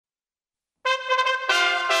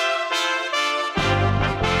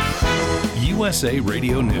USA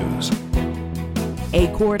Radio News. A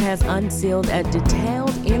court has unsealed a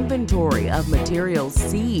detailed inventory of materials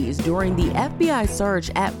seized during the FBI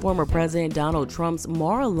search at former President Donald Trump's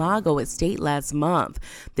Mar-a-Lago estate last month.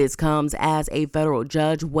 This comes as a federal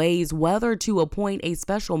judge weighs whether to appoint a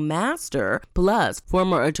special master. Plus,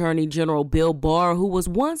 former Attorney General Bill Barr, who was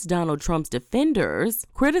once Donald Trump's defenders,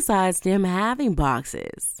 criticized him having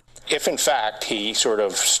boxes. If, in fact, he sort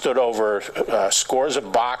of stood over scores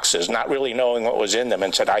of boxes, not really knowing what was in them,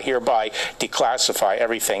 and said, I hereby declassify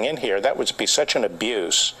everything in here, that would be such an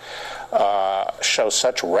abuse, show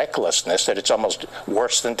such recklessness that it's almost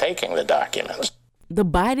worse than taking the documents. The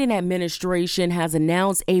Biden administration has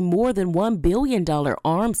announced a more than $1 billion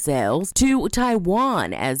arms sales to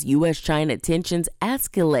Taiwan as U.S.-China tensions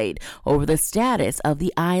escalate over the status of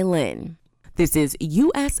the island. This is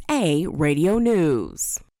USA Radio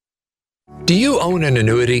News. Do you own an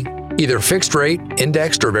annuity, either fixed rate,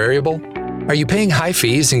 indexed, or variable? Are you paying high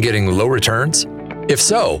fees and getting low returns? If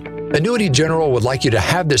so, Annuity General would like you to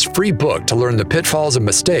have this free book to learn the pitfalls and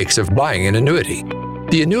mistakes of buying an annuity.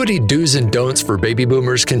 The Annuity Do's and Don'ts for Baby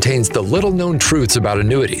Boomers contains the little-known truths about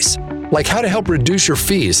annuities, like how to help reduce your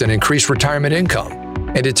fees and increase retirement income.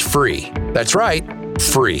 And it's free. That's right,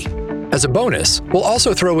 free. As a bonus, we'll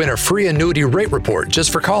also throw in a free annuity rate report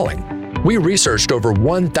just for calling. We researched over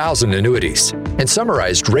 1,000 annuities and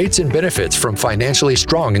summarized rates and benefits from financially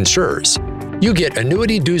strong insurers. You get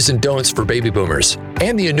Annuity Do's and Don'ts for Baby Boomers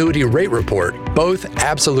and the Annuity Rate Report, both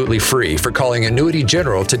absolutely free for calling Annuity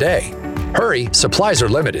General today. Hurry, supplies are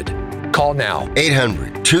limited. Call now.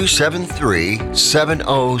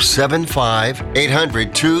 800-273-7075.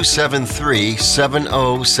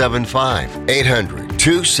 800-273-7075.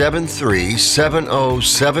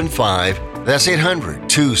 800-273-7075. That's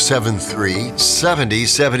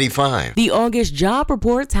 800-273-7075. The August job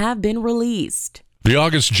reports have been released. The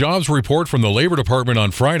August jobs report from the Labor Department on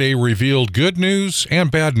Friday revealed good news and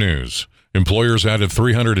bad news. Employers added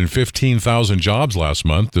 315,000 jobs last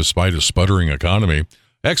month, despite a sputtering economy.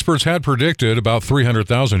 Experts had predicted about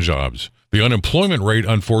 300,000 jobs. The unemployment rate,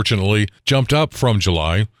 unfortunately, jumped up from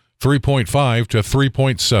July, 3.5 to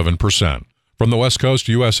 3.7%. From the West Coast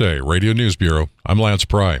USA Radio News Bureau, I'm Lance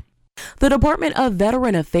Pry. The Department of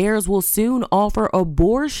Veteran Affairs will soon offer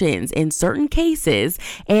abortions in certain cases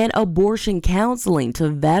and abortion counseling to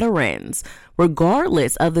veterans,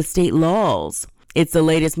 regardless of the state laws. It's the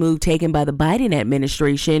latest move taken by the Biden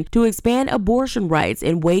administration to expand abortion rights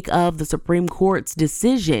in wake of the Supreme Court's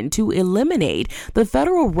decision to eliminate the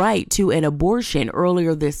federal right to an abortion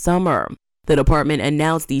earlier this summer. The department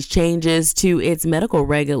announced these changes to its medical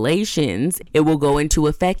regulations. It will go into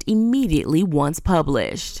effect immediately once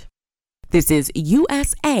published. This is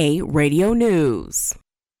USA Radio News.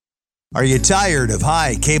 Are you tired of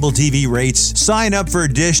high cable TV rates? Sign up for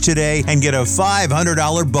Dish today and get a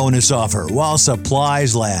 $500 bonus offer while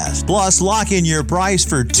supplies last. Plus, lock in your price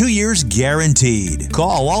for 2 years guaranteed.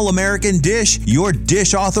 Call All American Dish, your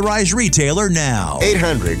Dish authorized retailer now.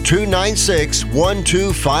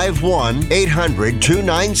 800-296-1251.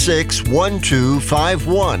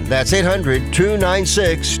 800-296-1251. That's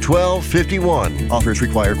 800-296-1251. Offers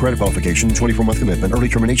require credit qualification, 24-month commitment, early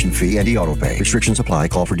termination fee, and e-auto pay. Restrictions apply.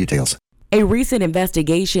 Call for details. A recent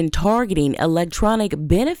investigation targeting electronic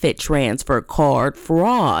benefit transfer card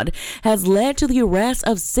fraud has led to the arrest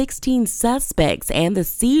of 16 suspects and the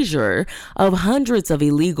seizure of hundreds of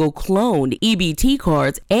illegal cloned EBT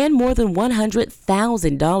cards and more than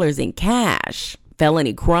 $100,000 in cash.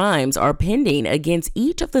 Felony crimes are pending against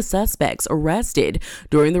each of the suspects arrested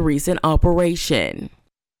during the recent operation.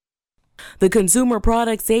 The Consumer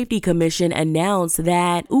Product Safety Commission announced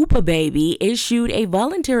that UPAbaby issued a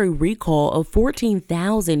voluntary recall of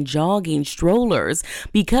 14,000 jogging strollers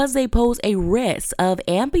because they pose a risk of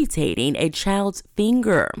amputating a child's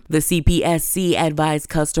finger. The CPSC advised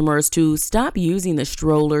customers to stop using the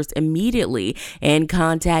strollers immediately and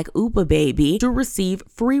contact UPAbaby to receive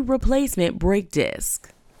free replacement brake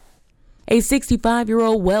disc. A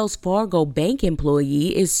 65-year-old Wells Fargo bank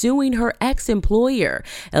employee is suing her ex-employer,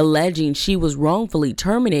 alleging she was wrongfully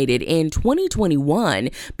terminated in 2021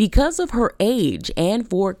 because of her age and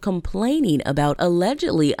for complaining about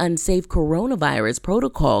allegedly unsafe coronavirus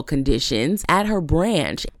protocol conditions at her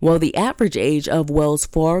branch. While the average age of Wells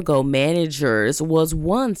Fargo managers was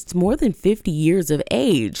once more than 50 years of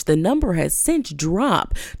age, the number has since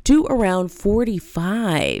dropped to around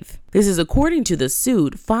 45. This is according to the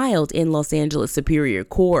suit filed in Los Angeles Superior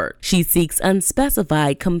Court. She seeks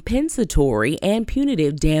unspecified compensatory and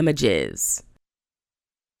punitive damages.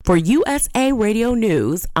 For USA Radio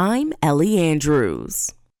News, I'm Ellie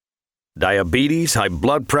Andrews. Diabetes, high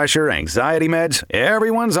blood pressure, anxiety meds,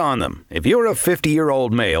 everyone's on them. If you're a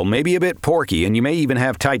 50-year-old male, maybe a bit porky, and you may even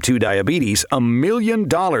have type 2 diabetes, $1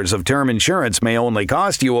 million of term insurance may only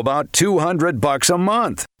cost you about $200 a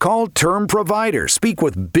month. Call Term Provider. Speak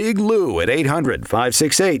with Big Lou at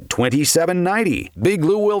 800-568-2790. Big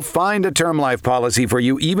Lou will find a term life policy for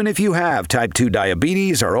you even if you have type 2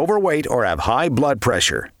 diabetes, are overweight, or have high blood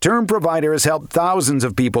pressure. Term Provider has helped thousands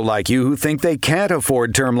of people like you who think they can't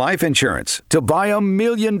afford term life insurance. To buy $1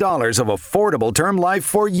 million of affordable term life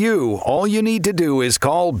for you, all you need to do is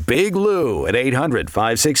call Big Lou at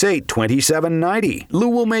 800-568-2790. Lou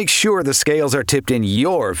will make sure the scales are tipped in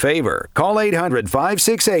your favor. Call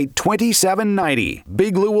 800-568-2790.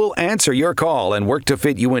 Big Lou will answer your call and work to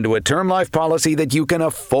fit you into a term life policy that you can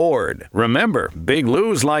afford. Remember, Big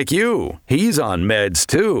Lou's like you. He's on meds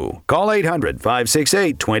too. Call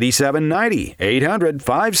 800-568-2790.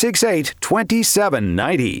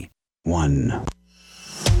 800-568-2790. One.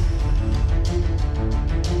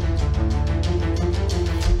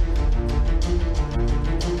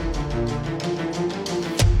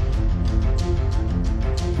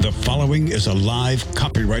 The following is a live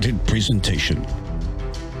copyrighted presentation.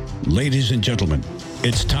 Ladies and gentlemen,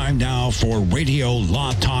 it's time now for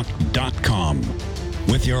RadioLawTalk.com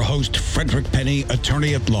with your host, Frederick Penny,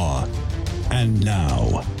 attorney at law. And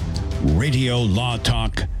now,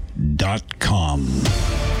 RadioLawTalk.com.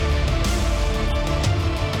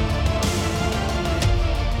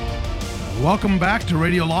 Welcome back to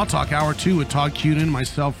Radio Law Talk, Hour 2 with Todd Cunin,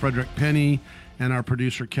 myself, Frederick Penny, and our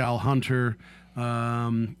producer, Cal Hunter.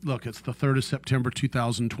 Look, it's the 3rd of September,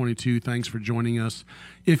 2022. Thanks for joining us.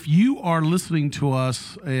 If you are listening to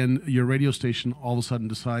us and your radio station all of a sudden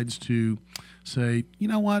decides to say, you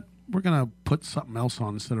know what, we're going to put something else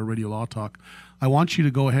on instead of Radio Law Talk, I want you to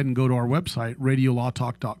go ahead and go to our website,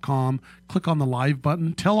 RadioLawTalk.com, click on the live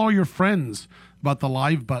button, tell all your friends about the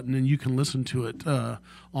live button, and you can listen to it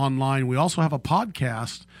online. We also have a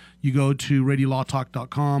podcast. You go to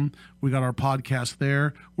RadioLawTalk.com. We got our podcast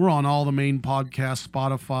there. We're on all the main podcasts,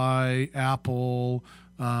 Spotify, Apple,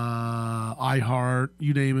 iHeart,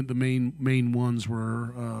 you name it. The main ones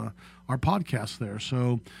were our podcasts there.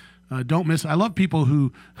 So don't miss. I love people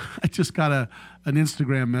who I just got an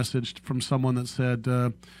Instagram message from someone that said,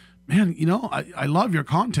 man, you know, I love your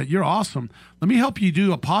content. You're awesome. Let me help you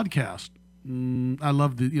do a podcast. I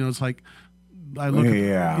love the, you know, it's like, I look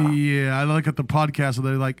at the podcast and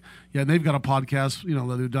they're like, yeah, they've got a podcast, you know,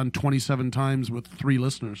 that they've done 27 times with 3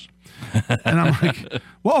 listeners. And I'm like,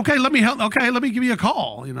 well, okay, let me help. Okay, let me give you a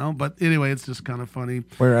call, you know. But anyway, it's just kind of funny.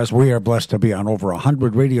 Whereas we are blessed to be on over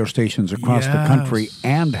 100 radio stations across the country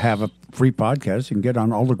and have a free podcast. You can get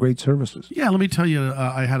on all the great services. Yeah, let me tell you,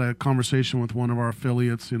 I had a conversation with one of our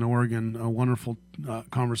affiliates in Oregon, a wonderful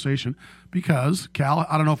conversation, because, Cal,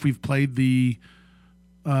 I don't know if we've played the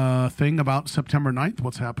thing about September 9th,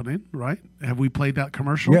 what's happening, right? Have we played that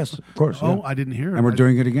commercial? Yes, of course. Oh, yeah. I didn't hear it. And we're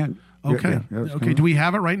doing it again. Okay. Okay. Do we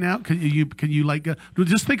have it right now? Can you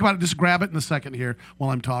just think about it? Just grab it in a second here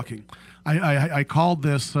while I'm talking. I called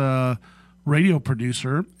this radio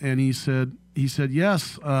producer, and he said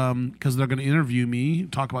yes, because they're going to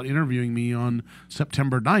talk about interviewing me on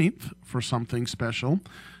September 9th for something special.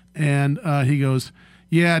 And he goes,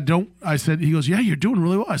 yeah, he goes, yeah, you're doing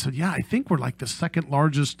really well. I said, yeah, I think we're like the second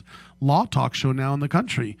largest law talk show now in the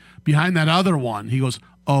country, behind that other one. He goes,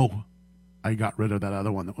 oh, I got rid of that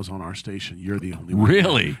other one that was on our station. You're the only one.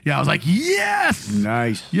 Really? Yeah, I was like, yes.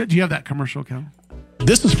 Nice. Yeah, do you have that commercial, Cal?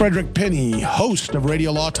 This is Frederick Penny, host of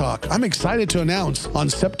Radio Law Talk. I'm excited to announce on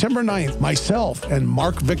September 9th, myself and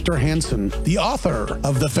Mark Victor Hansen, the author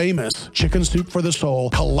of the famous Chicken Soup for the Soul,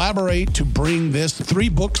 collaborate to bring this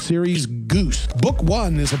 3-book series, Goose. Book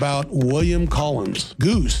 1 is about William Collins.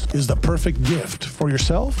 Goose is the perfect gift for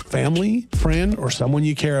yourself, family, friend, or someone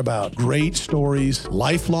you care about. Great stories,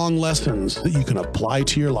 lifelong lessons that you can apply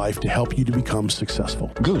to your life to help you to become successful.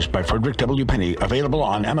 Goose by Frederick W. Penny, available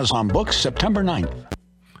on Amazon Books September 9th.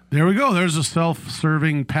 There we go. There's a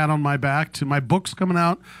self-serving pat on my back to my book's coming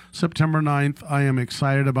out September 9th. I am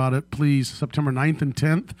excited about it. Please, September 9th and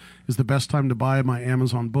 10th is the best time to buy my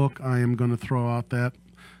Amazon book. I am going to throw out that.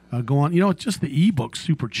 Go on. You know, it's just the ebook's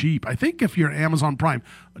super cheap. I think if you're Amazon Prime,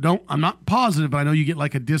 I'm not positive, but I know you get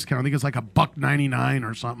like a discount. I think it's like $1.99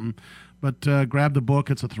 or something. But grab the book.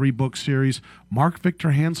 It's a 3-book series. Mark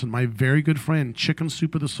Victor Hansen, my very good friend, Chicken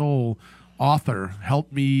Soup of the Soul author,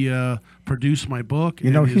 helped me produce my book.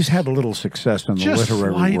 You know, he's had a little success in the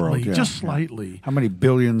literary world. Yeah. Just slightly. How many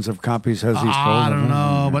billions of copies has he sold? I don't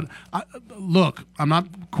know. But look, I'm not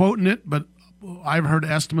quoting it, but I've heard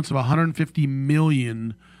estimates of 150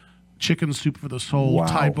 million Chicken Soup for the Soul, Wow.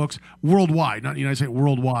 Thai books, worldwide, not United States,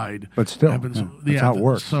 worldwide. But still, Have been- that's how it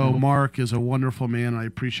works. So Mark is a wonderful man. I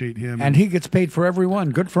appreciate him. And he gets paid for every one.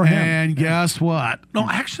 Good for him. And guess what? No,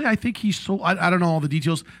 actually, I think he sold. I don't know all the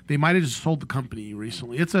details. They might have just sold the company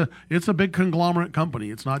recently. It's a big conglomerate company.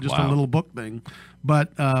 It's not just a little book thing.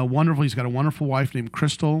 But wonderful. He's got a wonderful wife named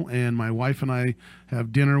Crystal, and my wife and I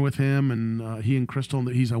have dinner with him, and he and Crystal.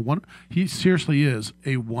 He seriously is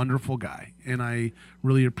a wonderful guy, and I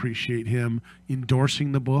really appreciate him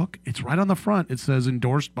endorsing the book. It's right on the front. It says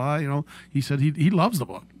endorsed by. He said he loves the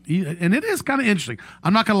book, and it is kind of interesting.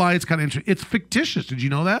 I'm not gonna lie, it's kind of interesting. It's fictitious. Did you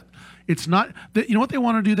know that? It's not. You know what they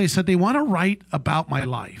want to do? They said they want to write about my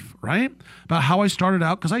life, right? About how I started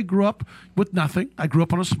out, because I grew up with nothing. I grew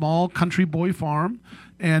up on a small country boy farm,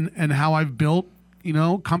 and how I've built,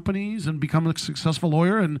 companies and become a successful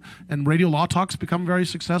lawyer, and Radio Law Talk's become very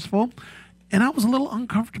successful. And I was a little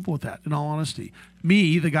uncomfortable with that, in all honesty.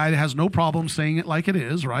 Me, the guy that has no problem saying it like it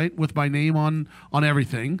is, right, with my name on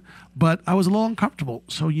everything, but I was a little uncomfortable.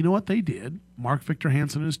 So you know what they did? Mark Victor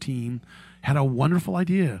Hansen and his team had a wonderful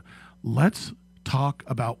idea. Let's talk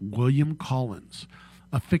about William Collins,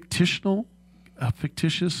 a fictitious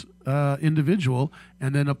individual,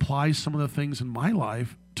 and then apply some of the things in my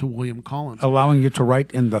life to William Collins. Allowing you to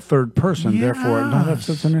write in the third person, therefore. No,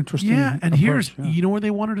 that's an interesting and approach. You know where they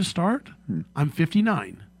wanted to start? I'm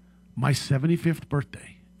 59, my 75th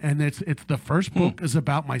birthday. And it's the first book is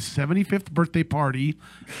about my 75th birthday party.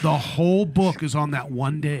 The whole book is on that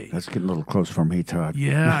one day. That's getting a little close for me, Todd.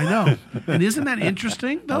 Yeah, I know. And isn't that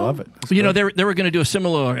interesting, though? I love it. That's They great. were going to do a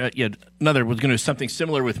similar, another was going to do something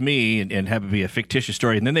similar with me and have it be a fictitious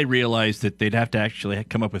story. And then they realized that they'd have to actually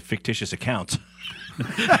come up with fictitious accounts.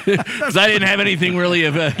 Because I didn't have anything really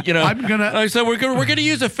of a, So we're gonna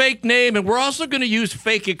use a fake name, and we're also gonna use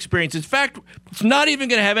fake experience. In fact, it's not even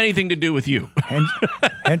gonna have anything to do with you.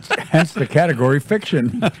 Hence the category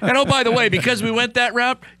fiction. And oh, by the way, because we went that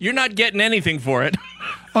route, you're not getting anything for it.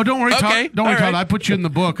 Oh, don't worry, Okay, Todd. Don't worry, all Todd. right. I put you in the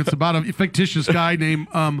book. It's about a fictitious guy named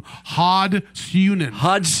Hod Sunin.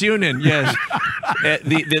 Hod Sunin, yes,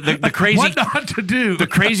 the crazy, What not to do? the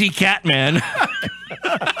crazy cat man.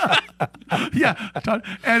 Yeah, Todd.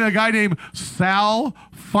 And a guy named Sal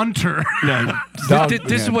Funter.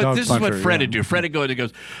 This is what Fred would do. Fred would go and he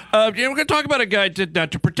goes, we're going to talk about a guy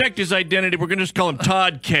to protect his identity. We're going to just call him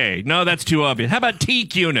Todd K. No, that's too obvious. How about T.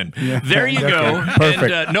 Cunin? There you go.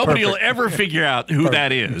 Perfect. And nobody will ever figure out who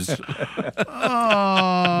that is. You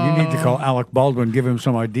need to call Alec Baldwin, give him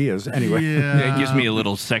some ideas. Anyway. Yeah, it gives me a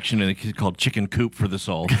little section called Chicken Coop for the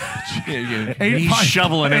Soul. He's 855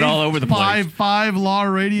 shoveling it all over the place. 855 Law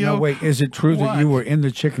Radio. No, wait, is it true that What? you were in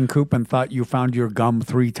the chicken coop and thought you found your gum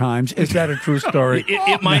 3 times? Is that a true story?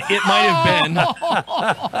 It might have been.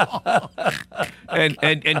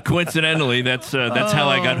 and coincidentally, that's how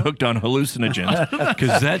I got hooked on hallucinogens,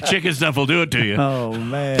 because that chicken stuff will do it to you. Oh,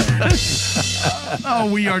 man.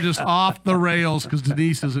 Oh, we are just off the rails because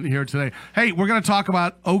Denise isn't here today. Hey, we're going to talk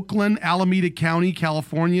about Oakland, Alameda County,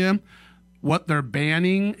 California, what they're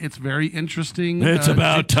banning. It's very interesting. It's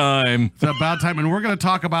about time. It's about time. And we're going to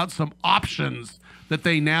talk about some options that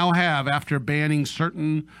they now have after banning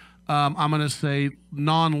certain, I'm going to say,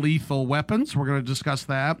 non-lethal weapons. We're going to discuss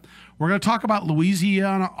that. We're going to talk about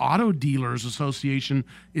Louisiana Auto Dealers Association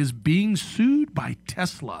is being sued by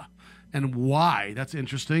Tesla and why. That's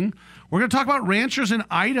interesting. We're going to talk about ranchers in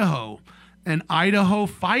Idaho and Idaho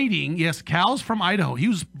fighting. Yes, Cal's from Idaho.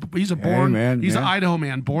 He's an Idaho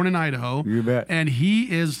man, born in Idaho. You bet. And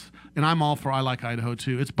he is, and I'm all for, I like Idaho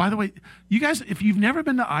too. It's, by the way, you guys, if you've never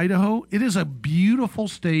been to Idaho, it is a beautiful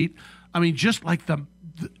state. I mean, just like the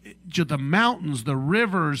mountains, the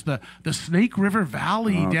rivers, the Snake River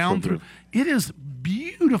Valley down so through. It is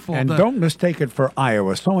beautiful. And don't mistake it for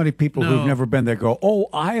Iowa. So many people who've never been there go, "Oh,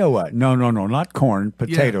 Iowa." No, not corn,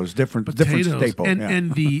 potatoes, different staple.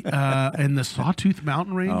 And the Sawtooth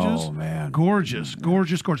Mountain Ranges. Oh, man. Gorgeous.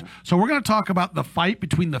 So we're going to talk about the fight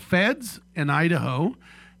between the feds and Idaho.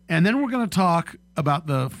 And then we're going to talk about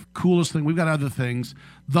the coolest thing. We've got other things.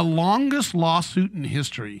 The longest lawsuit in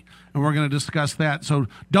history. And we're going to discuss that. So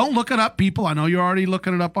don't look it up, people. I know you're already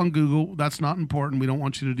looking it up on Google. That's not important. We don't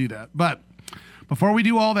want you to do that. But before we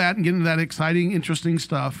do all that and get into that exciting, interesting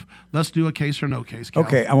stuff, let's do a case or no case, Cal.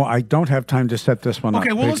 Okay, well, I don't have time to set this one up.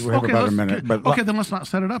 Okay, well, We have about a minute. But then let's not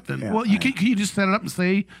set it up then. Yeah, well, can you just set it up and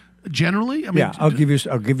say generally? I mean, I'll give you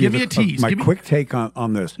give me a tease. my quick take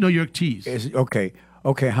on this. No, your tease. Okay,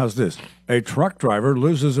 Okay, how's this? A truck driver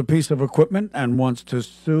loses a piece of equipment and wants to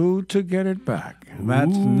sue to get it back.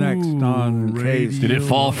 That's next on Case. Did it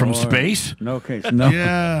fall from space? No case. No.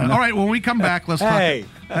 Yeah. No. All right. When we come back, let's talk. Hey.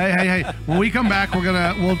 Hey. When we come back,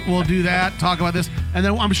 we'll do that. Talk about this, and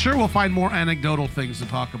then I'm sure we'll find more anecdotal things to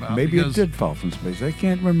talk about. Maybe it did fall from space. I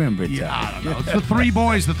can't remember it. Yeah, I don't know. It's the three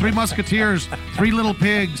boys, the three musketeers, three little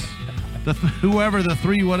pigs, the three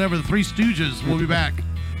stooges. We'll be back.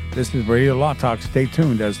 This is Radio Law Talk. Stay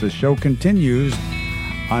tuned as the show continues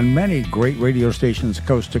on many great radio stations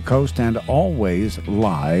coast to coast and always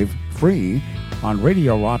live, free on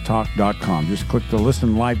RadioLawTalk.com. Just click the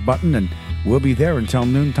Listen Live button and we'll be there until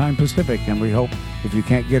noontime Pacific. And we hope if you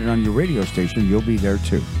can't get it on your radio station, you'll be there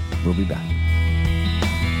too. We'll be back.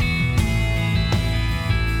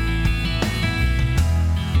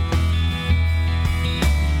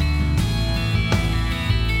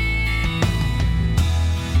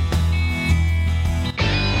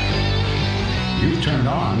 You've turned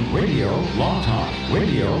on Radio Law Talk.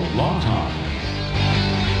 Radio Law Talk.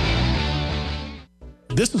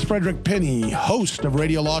 This is Frederick Penny, host of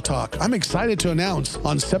Radio Law Talk. I'm excited to announce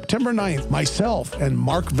on September 9th, myself and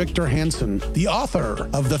Mark Victor Hansen, the author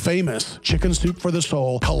of the famous Chicken Soup for the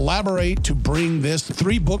Soul, collaborate to bring this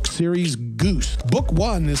 3-book series, Goose. Book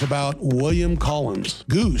 1 is about William Collins.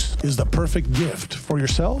 Goose is the perfect gift for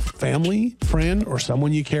yourself, family, friend, or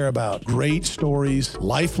someone you care about. Great stories,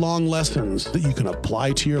 lifelong lessons that you can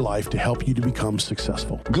apply to your life to help you to become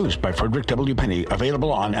successful. Goose by Frederick W. Penny,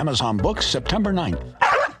 available on Amazon Books September 9th.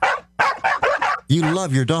 You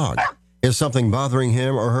love your dog. Is something bothering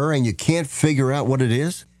him or her and you can't figure out what it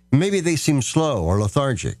is? Maybe they seem slow or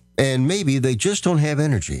lethargic, and maybe they just don't have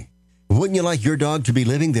energy. Wouldn't you like your dog to be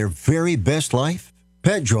living their very best life?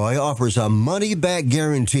 PetJoy offers a money-back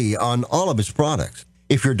guarantee on all of its products.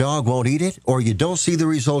 If your dog won't eat it or you don't see the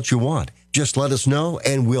results you want, just let us know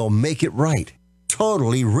and we'll make it right.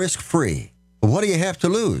 Totally risk-free. What do you have to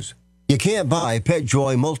lose? You can't buy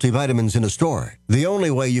PetJoy multivitamins in a store. The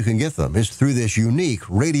only way you can get them is through this unique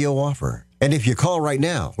radio offer. And if you call right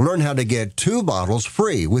now, learn how to get 2 bottles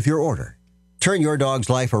free with your order. Turn your dog's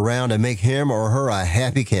life around and make him or her a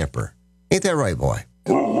happy camper. Ain't that right, boy?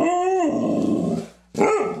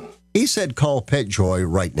 He said call PetJoy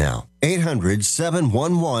right now.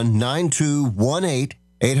 800-711-9218.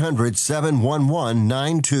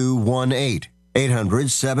 800-711-9218.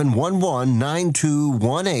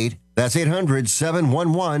 800-711-9218. That's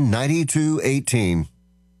 800-711-9218.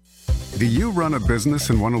 Do you run a business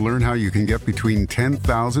and want to learn how you can get between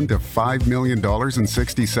 $10,000 to $5 million in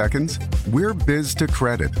 60 seconds? We're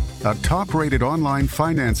Biz2Credit, a top-rated online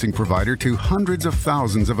financing provider to hundreds of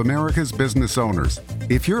thousands of America's business owners.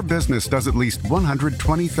 If your business does at least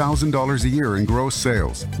 $120,000 a year in gross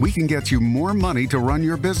sales, we can get you more money to run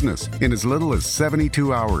your business in as little as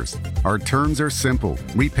 72 hours. Our terms are simple,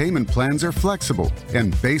 repayment plans are flexible,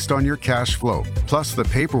 and based on your cash flow. Plus, the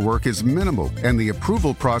paperwork is minimal and the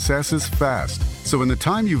approval process is fast. So in the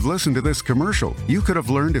time you've listened to this commercial, you could have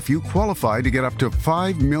learned if you qualify to get up to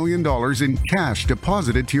 $5 million in cash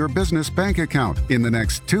deposited to your business bank account in the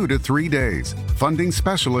next 2 to 3 days. Funding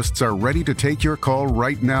specialists are ready to take your call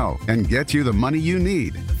right now and get you the money you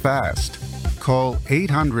need fast. Call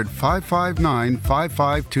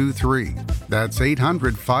 800-559-5523. That's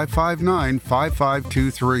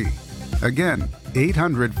 800-559-5523. Again,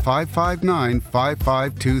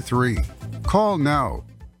 800-559-5523. Call now.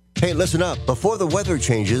 Hey, listen up. Before the weather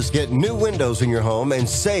changes, get new windows in your home and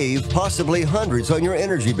save possibly hundreds on your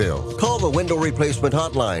energy bill. Call the Window Replacement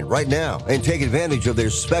Hotline right now and take advantage of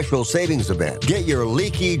their special savings event. Get your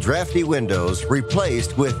leaky, drafty windows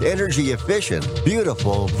replaced with energy-efficient,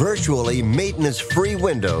 beautiful, virtually maintenance-free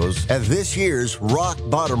windows at this year's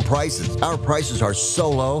rock-bottom prices. Our prices are so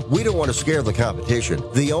low, we don't want to scare the competition.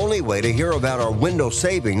 The only way to hear about our window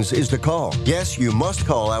savings is to call. Yes, you must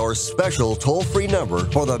call our special toll-free number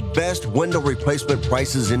for the best window replacement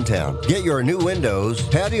prices in town. Get your new windows,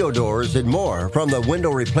 patio doors, and more from the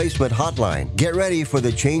Window Replacement Hotline. Get ready for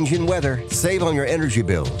the change in weather. Save on your energy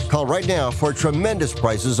bills. Call right now for tremendous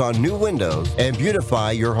prices on new windows and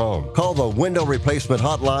beautify your home. Call the Window Replacement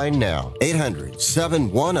Hotline now.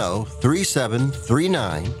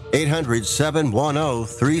 800-710-3739.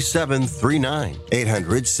 800-710-3739.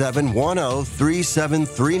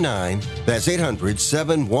 800-710-3739. That's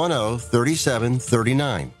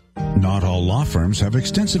 800-710-3739. Not all law firms have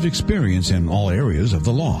extensive experience in all areas of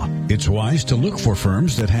the law. It's wise to look for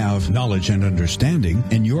firms that have knowledge and understanding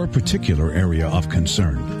in your particular area of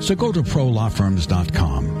concern. So go to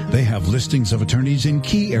ProLawFirms.com. They have listings of attorneys in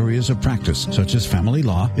key areas of practice, such as family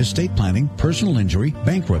law, estate planning, personal injury,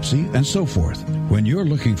 bankruptcy, and so forth. When you're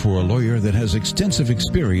looking for a lawyer that has extensive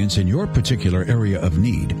experience in your particular area of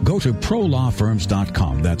need, go to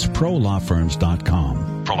prolawfirms.com. That's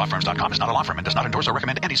prolawfirms.com. ProLawFirms.com is not a law firm and does not endorse or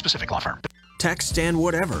recommend any specific law firm. Text and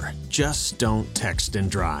whatever. Just don't text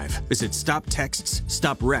and drive. Visit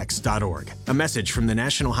StopTextsStopWrecks.org. A message from the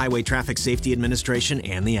National Highway Traffic Safety Administration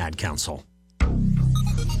and the Ad Council.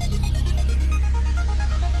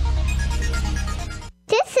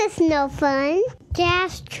 This is no fun.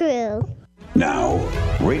 That's true. Now,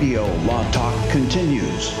 Radio Law Talk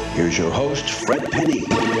continues. Here's your host, Fred Penny.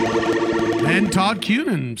 And Todd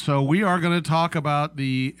Cunin. So we are going to talk about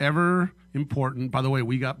the ever important, by the way,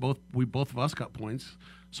 we both of us got points,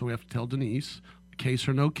 so we have to tell Denise, case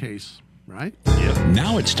or no case, right? Yep.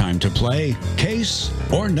 Now it's time to play Case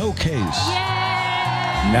or No Case.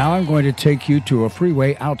 Now I'm going to take you to a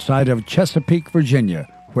freeway outside of Chesapeake, Virginia,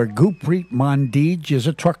 where Gurpreet Mandij is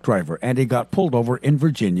a truck driver, and he got pulled over in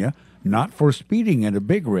Virginia, not for speeding in a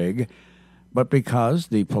big rig, but because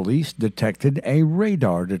the police detected a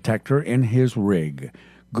radar detector in his rig.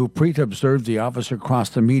 Gurpreet observed the officer cross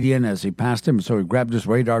the median as he passed him, so he grabbed his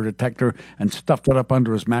radar detector and stuffed it up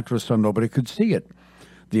under his mattress so nobody could see it.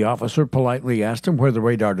 The officer politely asked him where the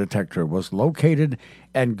radar detector was located,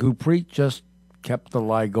 and Gurpreet just kept the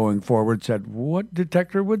lie going forward, said, "What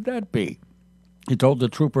detector would that be?" He told the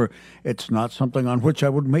trooper, "It's not something on which I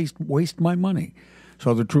would waste my money."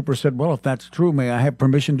 So the trooper said, "Well, if that's true, may I have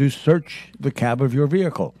permission to search the cab of your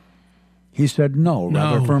vehicle?" He said no,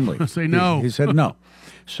 rather firmly. Say no. He said no.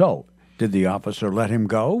 So, did the officer let him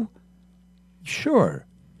go? Sure.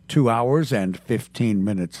 2 hours and 15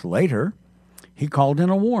 minutes later, he called in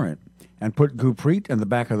a warrant and put Gurpreet in the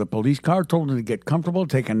back of the police car, told him to get comfortable,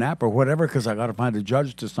 take a nap or whatever, because I got to find a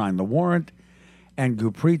judge to sign the warrant. And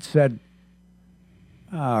Gurpreet said,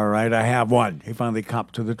 "All right, I have one." He finally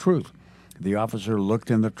copped to the truth. The officer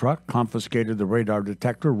looked in the truck, confiscated the radar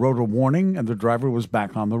detector, wrote a warning, and the driver was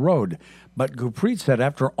back on the road. But Gurpreet said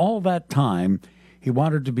after all that time, he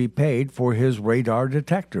wanted to be paid for his radar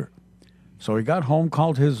detector. So he got home,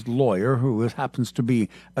 called his lawyer, who happens to be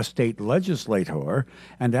a state legislator,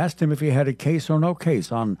 and asked him if he had a case or no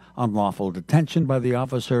case on unlawful detention by the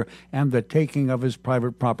officer and the taking of his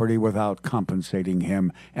private property without compensating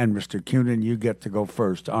him. And Mr. Cunin, you get to go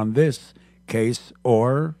first on this case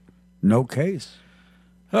or no case.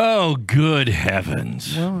 Oh, good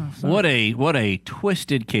heavens. Well, what a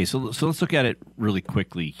twisted case. So let's look at it really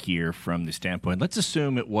quickly here from the standpoint. Let's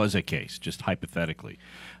assume it was a case, just hypothetically,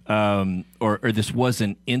 or this was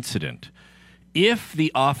an incident. If the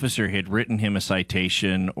officer had written him a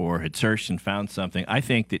citation or had searched and found something, I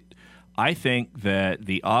think that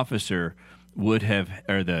the officer would have,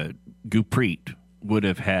 or the Gurpreet would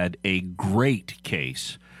have had a great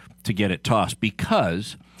case to get it tossed,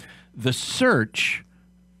 because the search,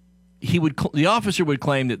 the officer would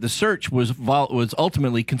claim that the search was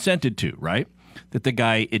ultimately consented to, right? That the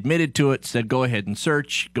guy admitted to it, said, "Go ahead and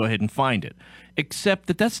search, go ahead and find it." Except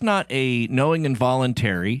that that's not a knowing and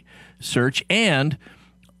voluntary search, and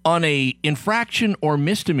on a infraction or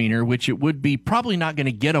misdemeanor, which it would be probably not going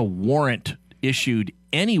to get a warrant issued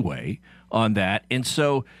anyway on that. And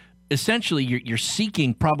so essentially you're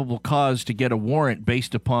seeking probable cause to get a warrant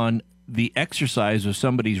based upon the exercise of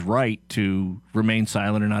somebody's right to remain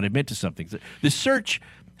silent or not admit to something. The search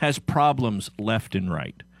has problems left and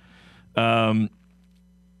right.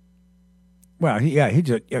 Well, he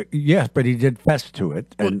did. Yes, but he did confess to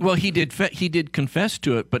it. Well, he did confess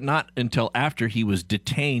to it, but not until after he was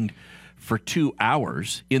detained for 2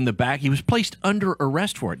 hours in the back. He was placed under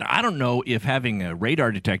arrest for it. Now, I don't know if having a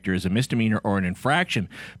radar detector is a misdemeanor or an infraction,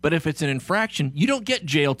 but if it's an infraction, you don't get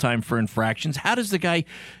jail time for infractions. How does the guy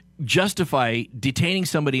justify detaining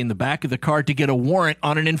somebody in the back of the car to get a warrant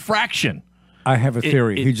on an infraction? I have a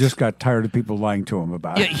theory. He just got tired of people lying to him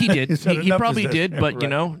about it. Yeah, he did. he probably did, but right. You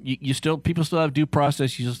know, people still have due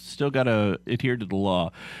process. You still got to adhere to the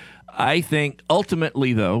law. I think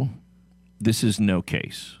ultimately, though, this is no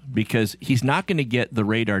case, because he's not going to get the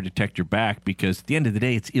radar detector back, because at the end of the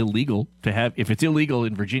day, it's illegal to have. If it's illegal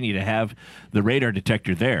in Virginia to have the radar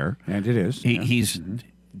detector there, and it is, he's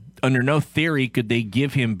under no theory could they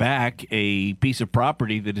give him back a piece of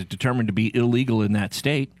property that is determined to be illegal in that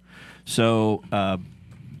state. So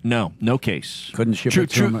No case. Couldn't ship it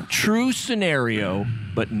to him. True scenario,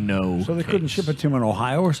 but no. So they case. couldn't ship it to him in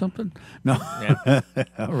Ohio or something? No. Yeah.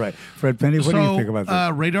 All right, Fred Penny, what do you think about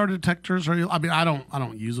this? Radar detectors are. I mean, I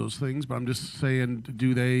don't use those things, but I'm just saying,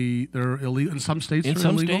 they're illegal in some states? In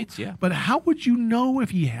some states, yeah. But how would you know if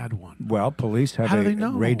he had one? Well, police have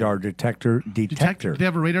a radar detector. Do they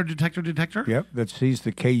have a radar detector? Yep, that sees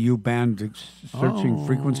the KU band searching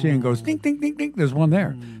frequency and goes ding, ding, ding, ding. There's one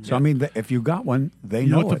there. So, I mean, if you got one, they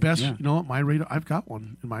know what the it. best. Yeah. You know what? My radar. I've got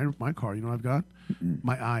one in my car. You know what I've got?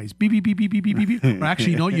 My eyes. Beep, beep, beep, beep, beep, beep, beep. Or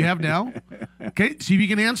actually, you know what you have now? Okay, see if you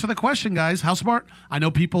can answer the question, guys. How smart? I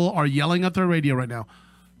know people are yelling at their radio right now.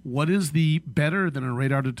 What is the better than a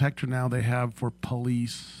radar detector now they have for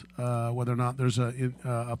police, whether or not there's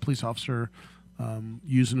a police officer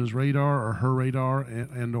using his radar or her radar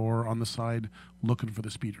and or on the side looking for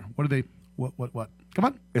the speeder? What are they? What? Come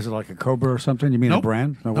on. Is it like a Cobra or something? You mean a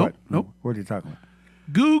brand? No, nope. What? Nope. What are you talking about?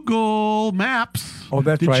 Google Maps. Oh,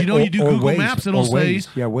 that's right. Did you know you do Google Waze. Maps? It'll say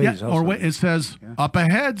Waze. Or it says up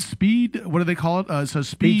ahead, speed. What do they call it? It says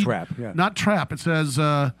speed trap. Yeah. Not trap. It says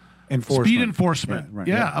enforcement. Speed enforcement. Yeah, right,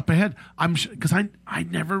 yeah, up ahead. Because I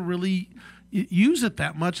never really use it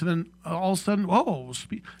that much. And then all of a sudden,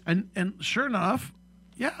 speed. And sure enough,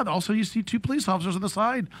 yeah. Also, you see two police officers on the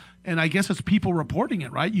side, and I guess it's people reporting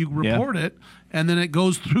it, right? You report it, and then it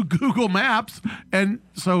goes through Google Maps, and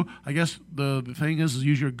so I guess the thing is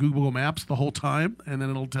use your Google Maps the whole time, and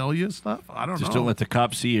then it'll tell you stuff. I don't know. Just don't let the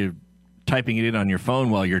cops see you typing it in on your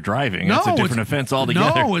phone while you're driving. That's a different offense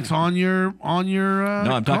altogether. No, it's on your. No,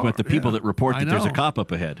 I'm talking about the people that report that there's a cop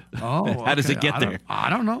up ahead. Oh, how does it get there?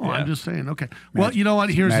 I don't know. Yeah. I'm just saying. Okay. Well, you know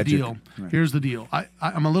what? Here's the deal. Right. Here's the deal.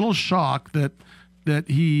 I'm a little shocked that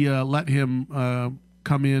he let him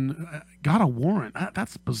come in, got a warrant.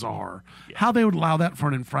 That's bizarre. Yeah. How they would allow that for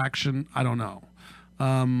an infraction, I don't know.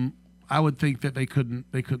 I would think that they couldn't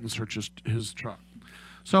search his truck.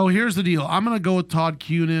 So here's the deal. I'm going to go with Todd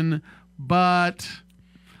Cunin, but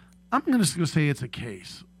I'm going to say it's a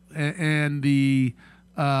case. And the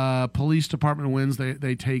police department wins. They're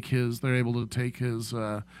able to take his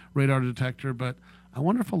radar detector, but I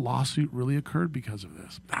wonder if a lawsuit really occurred because of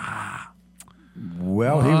this.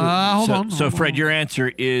 Well, hold on. So, Fred, your answer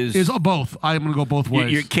is both. I'm going to go both ways.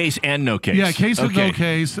 Your case and no case. Yeah, case and no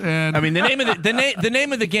case. And I mean, the name of the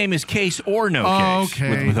name of the game is case or no case.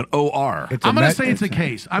 Okay. With an OR. I'm going to say it's a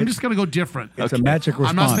case. I'm just going to go different. It's a magic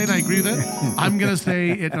response. I'm not saying I agree with it. I'm going to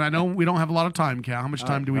say it, and I know we don't have a lot of time, Cal. How much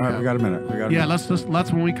time do we have? We got a minute.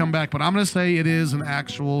 Let's when we come back. But I'm going to say it is an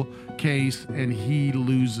actual case, and he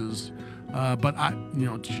loses. But I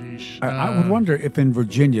would wonder if in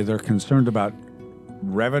Virginia they're concerned about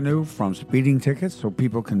revenue from speeding tickets, so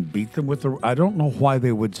people can beat them with the. I don't know why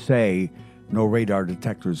they would say no radar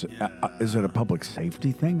detectors. Is it a public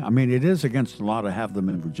safety thing? I mean, it is against the law to have them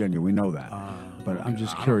in Virginia. We know that, but I'm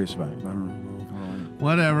just curious about it. I don't know.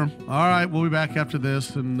 Whatever. All right, we'll be back after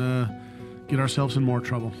this and get ourselves in more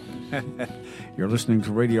trouble. You're listening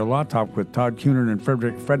to Radio Law Talk with Todd Cunin and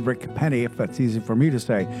Frederick Penny, if that's easy for me to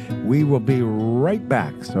say. We will be right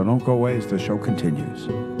back, so don't go away as the show continues.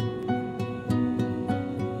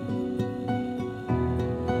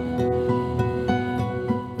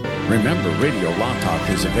 Remember, Radio Law Talk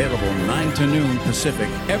is available 9 to noon Pacific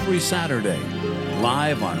every Saturday,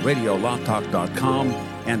 live on RadioLawTalk.com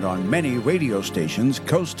and on many radio stations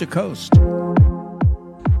coast to coast.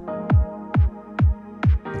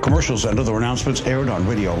 Commercials and other announcements aired on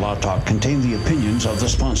Radio Law Talk contain the opinions of the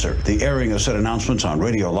sponsor. The airing of said announcements on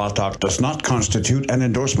Radio Law Talk does not constitute an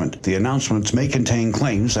endorsement. The announcements may contain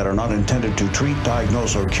claims that are not intended to treat,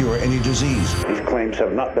 diagnose, or cure any disease. These claims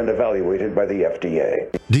have not been evaluated by the FDA.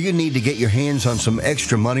 Do you need to get your hands on some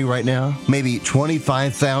extra money right now? Maybe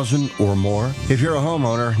 $25,000 or more? If you're a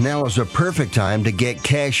homeowner, now is the perfect time to get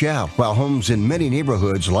cash out while homes in many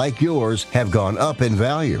neighborhoods like yours have gone up in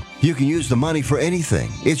value. You can use the money for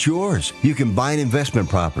anything. It's yours. You can buy an investment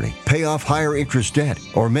property, pay off higher interest debt,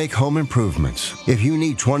 or make home improvements. If you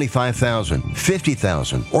need $25,000,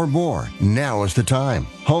 $50,000, or more, now is the time.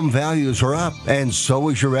 Home values are up, and so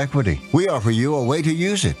is your equity. We offer you a way to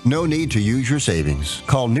use it. No need to use your savings.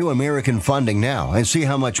 Call New American Funding now and see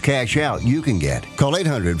how much cash out you can get. Call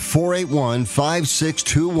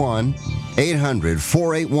 800-481-5621.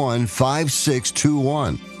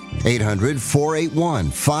 800-481-5621.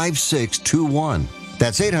 800-481-5621.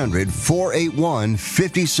 That's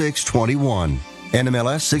 800-481-5621.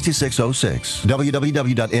 NMLS 6606.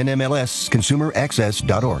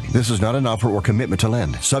 www.nmlsconsumeraccess.org. This is not an offer or commitment to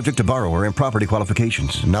lend. Subject to borrower and property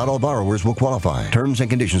qualifications. Not all borrowers will qualify. Terms and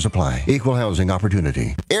conditions apply. Equal housing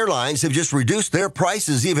opportunity. Airlines have just reduced their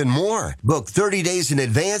prices even more. Book 30 days in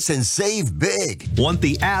advance and save big. Want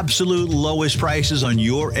the absolute lowest prices on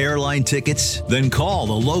your airline tickets? Then call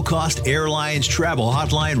the Low Cost Airlines Travel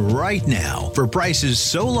Hotline right now for prices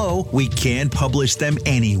so low we can't publish them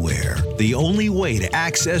anywhere. The only way to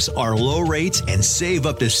access our low rates and save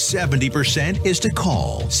up to 70% is to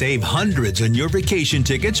call. Save hundreds on your vacation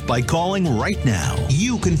tickets by calling right now.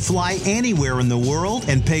 You can fly anywhere in the world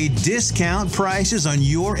and pay discount prices on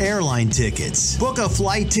your airline tickets. Book a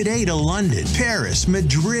flight today to London, Paris,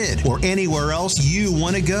 Madrid, or anywhere else you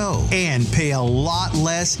want to go and pay a lot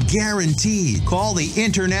less guaranteed. Call the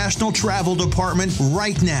International Travel Department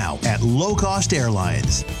right now at Low Cost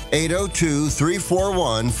Airlines.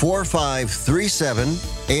 802-341-4537.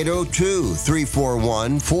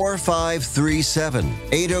 802-341-4537.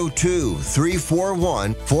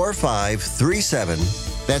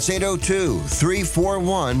 802-341-4537. That's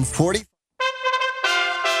 802-341-4537.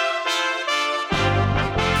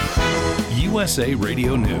 USA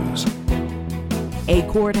Radio News. A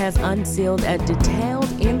court has unsealed a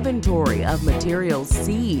detailed inventory of materials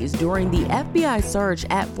seized during the FBI search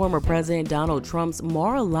at former President Donald Trump's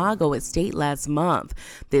Mar-a-Lago estate last month.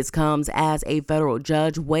 This comes as a federal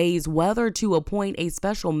judge weighs whether to appoint a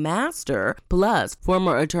special master. Plus,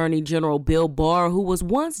 former Attorney General Bill Barr, who was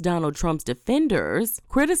once Donald Trump's defenders,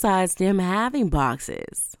 criticized him having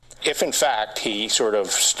boxes. If, in fact, he sort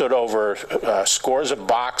of stood over scores of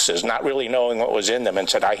boxes, not really knowing what was in them, and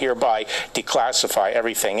said, I hereby declassify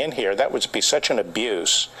everything in here, that would be such an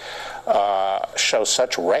abuse, shows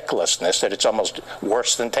such recklessness that it's almost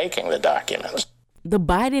worse than taking the documents. The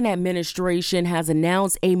Biden administration has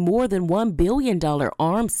announced a more than $1 billion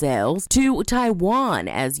arms sales to Taiwan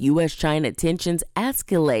as U.S.-China tensions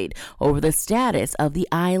escalate over the status of the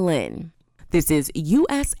island. This is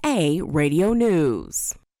USA Radio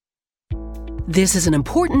News. This is an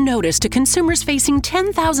important notice to consumers facing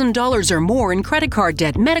 $10,000 or more in credit card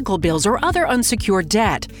debt, medical bills, or other unsecured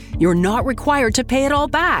debt. You're not required to pay it all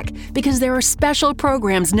back because there are special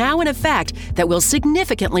programs now in effect that will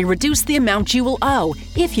significantly reduce the amount you will owe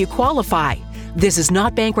if you qualify. This is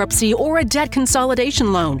not bankruptcy or a debt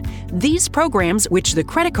consolidation loan. These programs, which the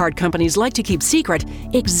credit card companies like to keep secret,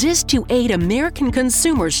 exist to aid American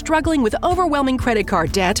consumers struggling with overwhelming credit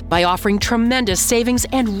card debt by offering tremendous savings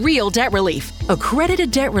and real debt relief.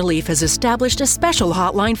 Accredited Debt Relief has established a special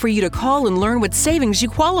hotline for you to call and learn what savings you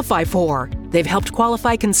qualify for. They've helped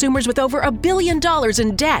qualify consumers with over $1 billion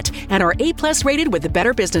in debt and are A+ rated with the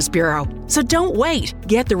Better Business Bureau. So don't wait.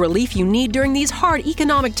 Get the relief you need during these hard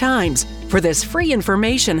economic times. For this free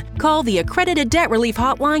information, call the Accredited Debt Relief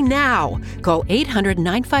Hotline now. Call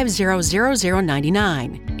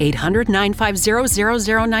 800-950-0099.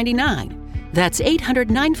 800-950-0099. That's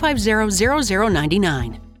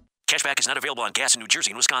 800-950-0099. Cashback is not available on gas in New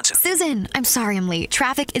Jersey and Wisconsin. Susan, I'm sorry I'm late.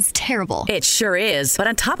 Traffic is terrible. It sure is. But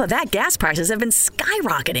on top of that, gas prices have been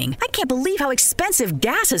skyrocketing. I can't believe how expensive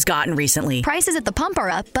gas has gotten recently. Prices at the pump are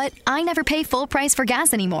up, but I never pay full price for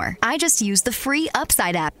gas anymore. I just use the free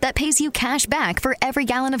Upside app that pays you cash back for every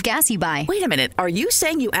gallon of gas you buy. Wait a minute. Are you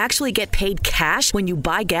saying you actually get paid cash when you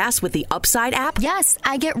buy gas with the Upside app? Yes,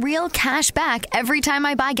 I get real cash back every time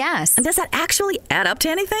I buy gas. And does that actually add up to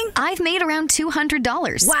anything? I've made around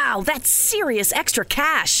 $200. Wow, that's serious extra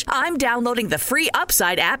cash. I'm downloading the free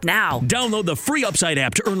Upside app now. Download the free Upside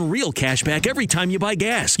app to earn real cash back every time you buy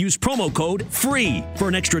gas. Use promo code FREE for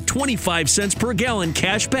an extra 25 cents per gallon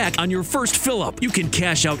cash back on your first fill-up. You can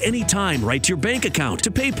cash out anytime right to your bank account,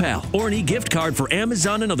 to PayPal, or an e-gift card for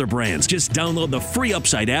Amazon and other brands. Just download the free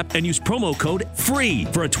Upside app and use promo code FREE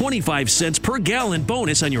for a 25 cents per gallon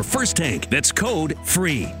bonus on your first tank. That's code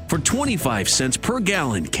FREE for 25 cents per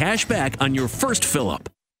gallon cash back on your first fill-up.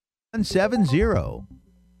 170.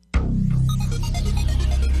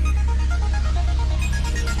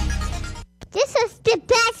 This is the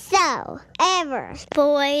best show ever.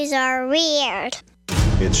 Boys are weird.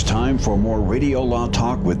 It's time for more Radio Law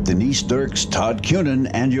Talk with Denise Dirks, Todd Cunin,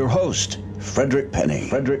 and your host, Frederick Penny.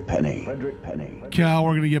 Cal,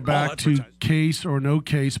 we're going to get back to case or no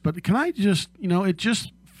case, but can I just, it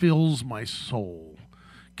just fills my soul.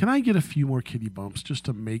 Can I get a few more kitty bumps just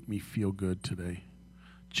to make me feel good today?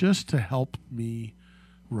 Just to help me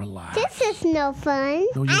relax. This is no fun.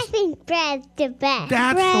 No, I think Brad's the best.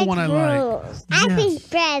 That's Brad the one I rules. like. I think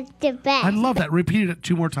Brad's the best. I love that. Repeat it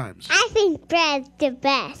 2 more times. I think Brad's the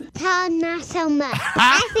best. Todd, not so much.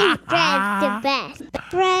 I think Brad's the best.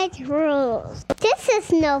 Brad rules. This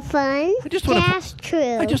is no fun. That's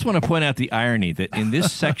true. I just want to point out the irony that in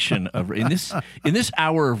this section of in this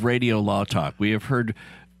hour of Radio Law Talk, we have heard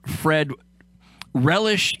Fred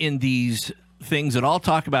relish in these things that all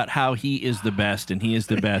talk about how he is the best and he is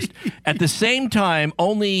the best. At the same time,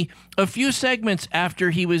 only a few segments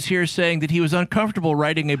after he was here saying that he was uncomfortable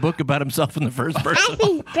writing a book about himself in the first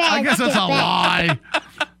person. I guess that's a lie.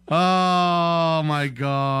 Oh my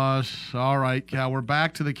gosh! All right, Cal, we're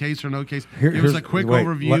back to the case or no case. Give us a quick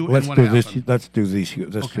overview. Let's and what do happened. this. Let's do this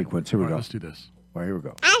sequence. Here we go. Let's do this. Well, here we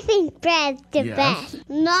go. I think Brad's the best,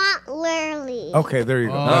 not Lurley. Okay, there you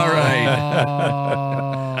go. All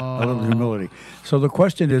right. A little humility. So the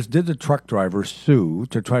question is, did the truck driver sue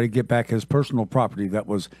to try to get back his personal property that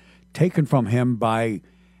was taken from him by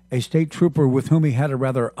a state trooper with whom he had a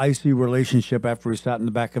rather icy relationship after he sat in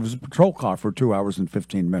the back of his patrol car for 2 hours and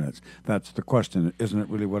 15 minutes? That's the question. Isn't it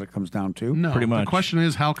really what it comes down to? No, Pretty much. The question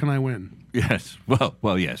is, how can I win? Yes.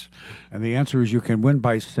 Well, yes. And the answer is you can win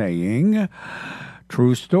by saying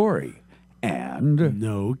true story and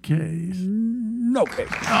no case. No case.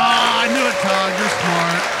 Oh, I knew it, Todd. You're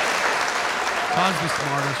smart. Todd's the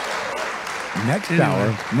smartest.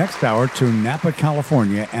 Next hour to Napa,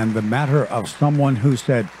 California, and the matter of someone who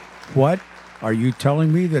said, "What? Are you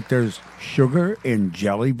telling me that there's sugar in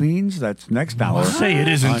jelly beans?" That's next hour. Say it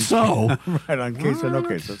isn't so. Right, on Case or No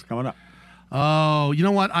Case. That's coming up. Oh, you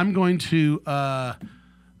know what? I'm going to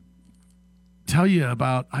tell you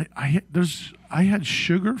about. I had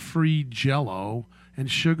sugar-free Jell-O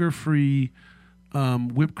and sugar-free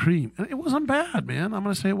whipped cream, and it wasn't bad, man. I'm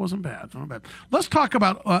going to say it wasn't bad. Let's talk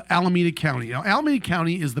about Alameda County. Now, Alameda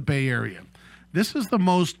County is the Bay Area. This is the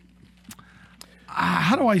most.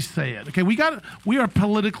 How do I say it? Okay, we are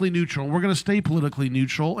politically neutral. We're going to stay politically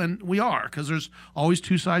neutral, and we are, because there's always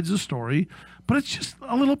two sides of the story. But it's just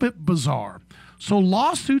a little bit bizarre. So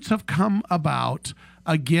lawsuits have come about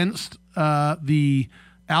against the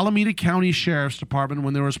Alameda County Sheriff's Department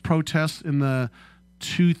when there was protests in the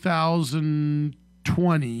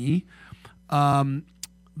 2020.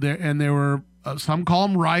 There were some call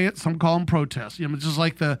them riots, some call them protests. You know, just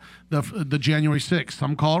like the January 6th.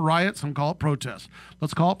 Some call it riots, some call it protests.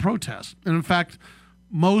 Let's call it protests. And in fact,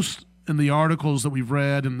 most in the articles that we've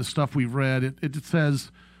read and the stuff we've read, it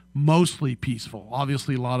says mostly peaceful.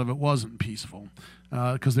 Obviously, a lot of it wasn't peaceful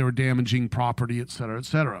because they were damaging property, et cetera, et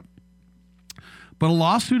cetera. But a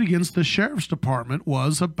lawsuit against the Sheriff's Department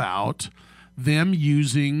was about them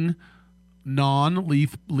using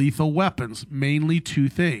non-lethal weapons, mainly two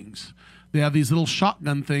things. They have these little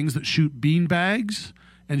shotgun things that shoot bean bags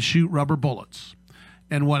and shoot rubber bullets.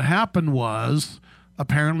 And what happened was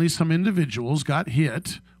apparently some individuals got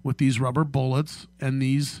hit with these rubber bullets and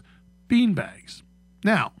these bean bags.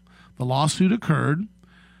 Now, the lawsuit occurred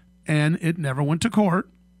and it never went to court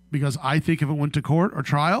because I think if it went to court or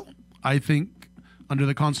trial, I think under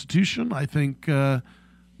the Constitution, I think the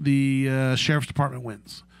Sheriff's Department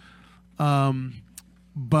wins.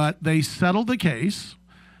 But they settled the case,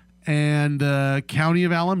 and County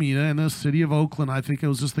of Alameda and the City of Oakland, I think it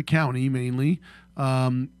was just the county mainly,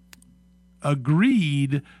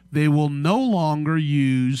 agreed they will no longer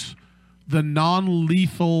use the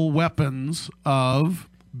non-lethal weapons of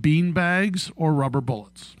beanbags or rubber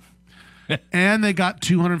bullets. And they got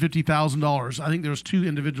 $250,000. I think there was two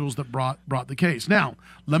individuals that brought the case. Now,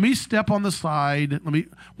 let me step on the side.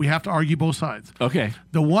 We have to argue both sides. Okay.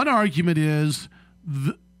 The one argument is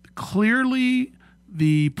clearly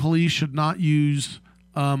the police should not use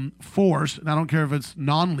force, and I don't care if it's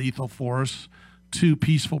non-lethal force, to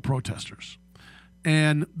peaceful protesters.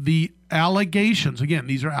 And the allegations, again,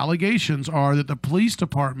 these are allegations, are that the police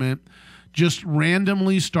department just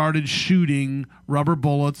randomly started shooting rubber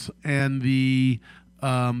bullets and the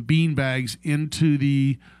bean bags into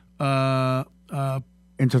the crowd.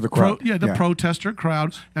 Protester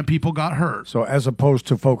crowd, and people got hurt. So as opposed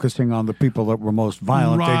to focusing on the people that were most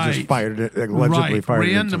violent, they just allegedly fired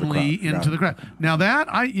randomly into the crowd. Now that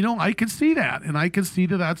I could see that, and I could see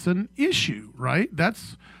that that's an issue, right?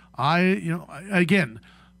 Again,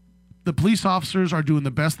 the police officers are doing the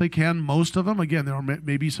best they can. Most of them, again, there are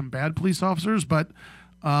maybe some bad police officers, but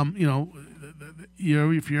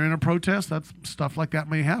if you're in a protest, that's stuff like that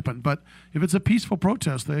may happen. But if it's a peaceful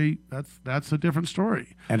protest, that's a different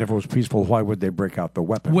story. And if it was peaceful, why would they break out the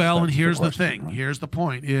weapons? Well, and here's the thing. Right? Here's the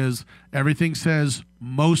point: is everything says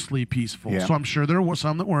mostly peaceful. Yeah. So I'm sure there were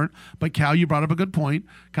some that weren't. But Cal, you brought up a good point.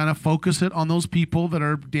 Kind of focus it on those people that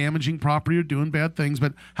are damaging property or doing bad things.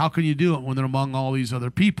 But how can you do it when they're among all these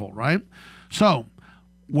other people, right? So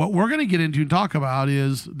what we're going to get into and talk about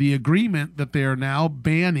is the agreement that they are now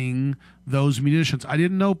banning those munitions. I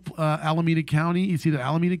didn't know Alameda County, it's either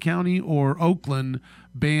Alameda County or Oakland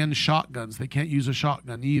banned shotguns. They can't use a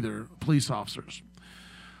shotgun either, police officers.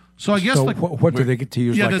 So I guess what do they get to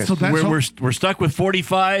use? Yeah, we're stuck with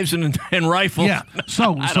 45s and rifles. Yeah.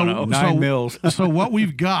 So I don't know. 9 mils. So what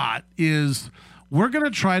we've got is we're going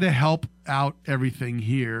to try to help out everything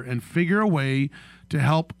here and figure a way to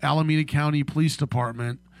help Alameda County Police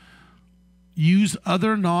Department use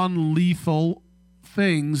other non-lethal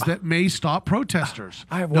things that may stop protesters.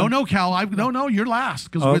 No, Cal. No, you're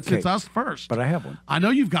last because it's us first. But I have one. I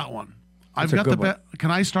know you've got one. I've got the Can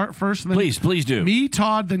I start first? And then please do. Me,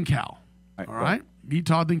 Todd, then Cal. All right? Me,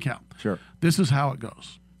 Todd, then Cal. Sure. This is how it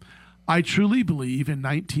goes. I truly believe in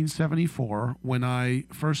 1974, when I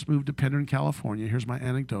first moved to Penryn, California, here's my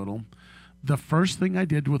anecdotal, the first thing I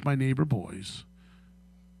did with my neighbor boys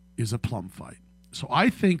is a plum fight. So I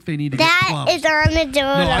think they need to get plums. That is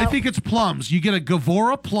armadillo. No, I think it's plums. You get a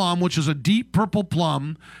Gavora plum, which is a deep purple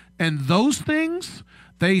plum, and those things,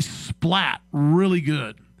 they splat really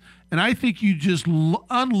good. And I think you just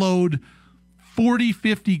unload 40,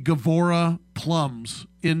 50 Gavora plums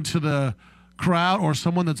into the crowd or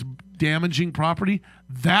someone that's damaging property.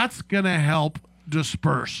 That's going to help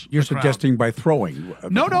disperse. You're suggesting by throwing?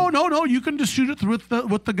 No. You can just shoot it with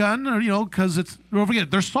the gun, or because don't forget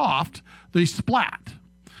they're soft. They splat.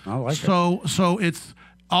 I like it. So it's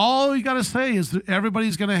all you got to say is that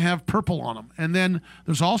everybody's going to have purple on them, and then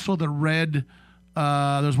there's also the red.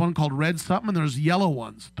 There's one called red something, and there's yellow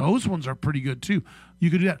ones. Those ones are pretty good too. You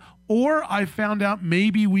could do that. Or I found out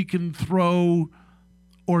maybe we can throw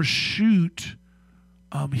or shoot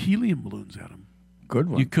helium balloons at them. Good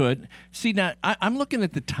one. You could. See, now, I'm looking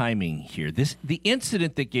at the timing here. The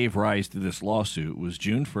incident that gave rise to this lawsuit was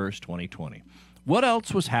June 1st, 2020. What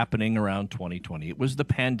else was happening around 2020? It was the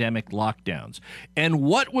pandemic lockdowns. And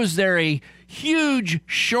what was there a huge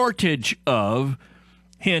shortage of?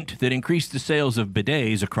 Hint that increased the sales of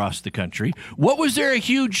bidets across the country. What was there a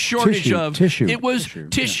huge shortage of? Tissue. It was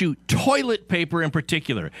tissue, toilet paper in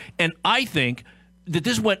particular. And I think that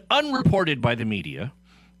this went unreported by the media,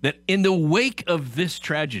 that in the wake of this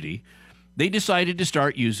tragedy, they decided to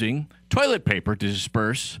start using toilet paper to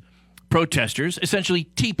disperse protesters, essentially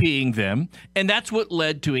TPing them, and that's what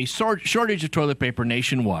led to a shortage of toilet paper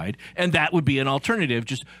nationwide, and that would be an alternative,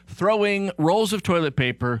 just throwing rolls of toilet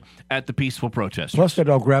paper at the peaceful protesters. Plus,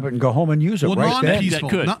 they'll grab it and go home and use it right then.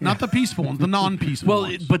 Non-peaceful, not the peaceful ones, the non-peaceful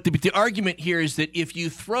ones. But the argument here is that if you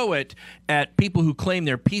throw it at people who claim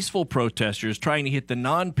they're peaceful protesters trying to hit the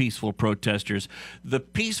non-peaceful protesters, the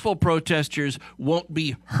peaceful protesters won't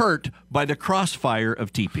be hurt by the crossfire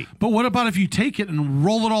of TP. But what about if you take it and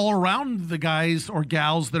roll it all around the guys or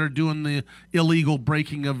gals that are doing the illegal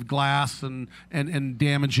breaking of glass and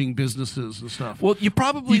damaging businesses and stuff? Well, you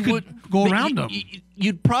probably would go around them.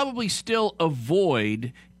 You'd probably still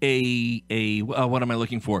avoid what am I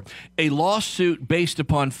looking for? A lawsuit based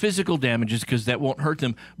upon physical damages because that won't hurt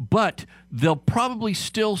them, but they'll probably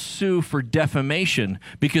still sue for defamation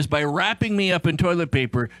because by wrapping me up in toilet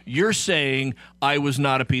paper, you're saying I was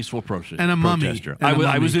not a peaceful protester. And a mummy.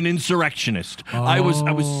 I was an insurrectionist. Oh. I was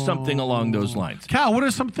something along those lines. Cal, what are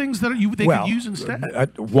some things that they could use instead?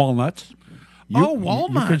 Walnuts.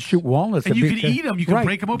 Walnuts. You can shoot walnuts. And you can eat them. You can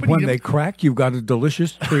break them open and eat them. When they crack, you've got a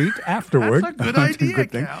delicious treat afterward. That's a good idea,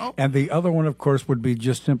 Cal. And the other one, of course, would be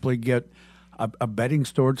just simply get a bedding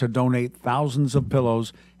store to donate thousands of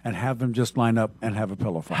pillows and have them just line up and have a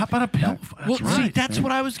pillow fight. How about a pillow fight? Well, see, that's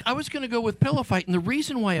what I was going to go with pillow fight. And the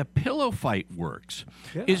reason why a pillow fight works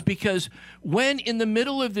is because when in the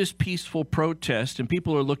middle of this peaceful protest and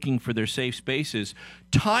people are looking for their safe spaces,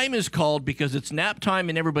 time is called because it's nap time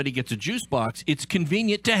and everybody gets a juice box. It's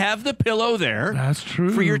convenient to have the pillow there. That's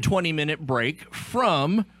true. For your 20-minute break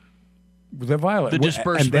from the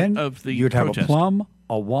disbursement of the you'd protest. Have a plum,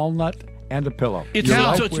 a walnut, and a pillow.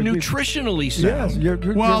 So it's nutritionally sound.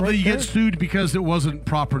 Yes, you get sued because it wasn't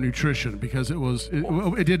proper nutrition because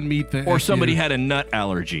it didn't meet the. Or somebody had a nut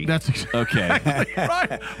allergy. That's okay.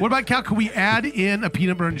 Right. What about Cal? Can we add in a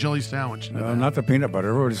peanut butter and jelly sandwich? Not the peanut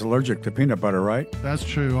butter. Everybody's allergic to peanut butter, right? That's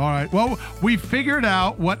true. All right. Well, we figured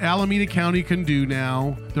out what Alameda County can do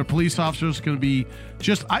now. Their police officers can be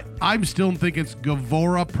just. I'm still thinking it's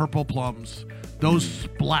Gavora purple plums. Those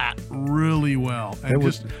splat really well. And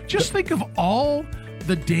just think of all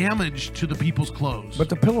the damage to the people's clothes. But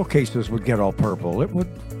the pillowcases would get all purple. It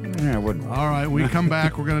wouldn't. All right, we come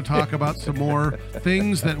back. We're going to talk about some more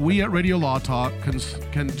things that we at Radio Law Talk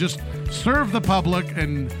can just serve the public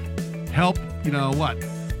and help, what?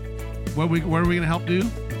 What are we going to help do?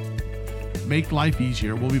 Make life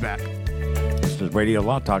easier. We'll be back. This is Radio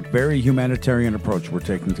Law Talk. Very humanitarian approach we're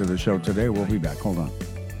taking to the show today. We'll be back. Hold on.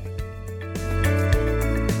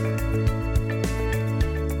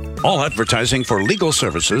 All advertising for legal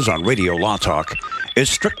services on Radio Law Talk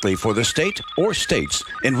is strictly for the state or states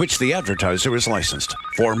in which the advertiser is licensed.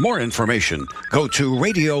 For more information, go to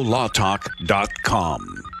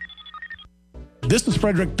radiolawtalk.com. This is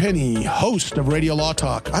Frederick Penny, host of Radio Law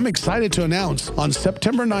Talk. I'm excited to announce on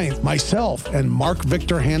September 9th, myself and Mark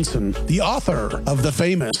Victor Hansen, the author of the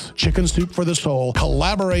famous Chicken Soup for the Soul,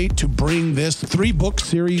 collaborate to bring this 3-book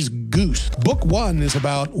series, Goose. Book 1 is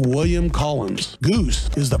about William Collins. Goose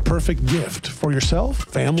is the perfect gift for yourself,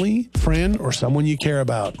 family, friend, or someone you care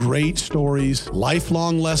about. Great stories,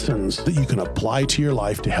 lifelong lessons that you can apply to your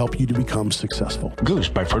life to help you to become successful. Goose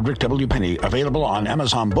by Frederick W. Penny, available on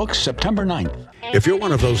Amazon Books September 9th. If you're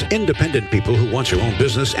one of those independent people who wants your own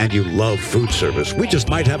business and you love food service, we just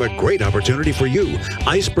might have a great opportunity for you.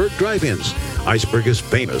 Iceberg Drive-Ins. Iceberg is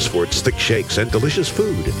famous for its thick shakes and delicious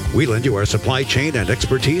food. We lend you our supply chain and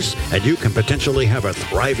expertise, and you can potentially have a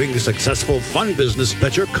thriving, successful, fun business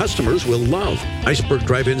that your customers will love. Iceberg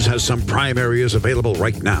Drive-Ins has some prime areas available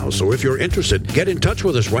right now, so if you're interested, get in touch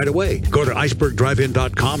with us right away. Go to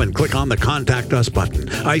icebergdrivein.com and click on the Contact Us button.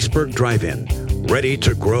 Iceberg Drive-In, ready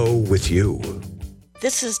to grow with you.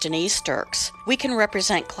 This is Denise Dirks. We can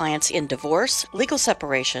represent clients in divorce, legal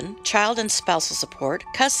separation, child and spousal support,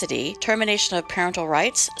 custody, termination of parental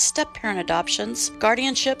rights, step-parent adoptions,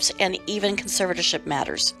 guardianships, and even conservatorship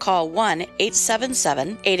matters. Call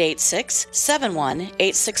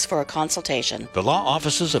 1-877-886-7186 for a consultation. The law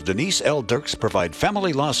offices of Denise L. Dirks provide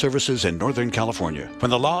family law services in Northern California. When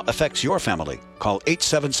the law affects your family, call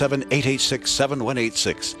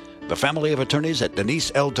 877-886-7186. The family of attorneys at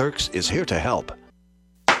Denise L. Dirks is here to help.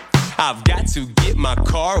 I've got to get my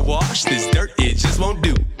car washed, this dirt it just won't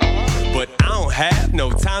do. But I don't have no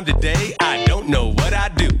time today, I don't know what I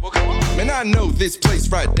do. Man, I know this place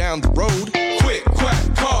right down the road. Quick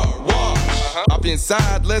Quack Car Wash. Hop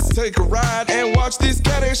inside, let's take a ride and watch this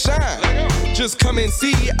cat and shine. Just come and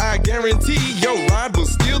see, I guarantee your ride will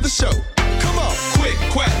steal the show. Come on, Quick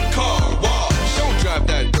Quack Car Wash. Don't drive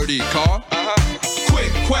that dirty car.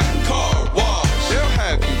 Quick Quack Car Wash. They'll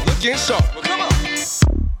have you looking sharp. Come on.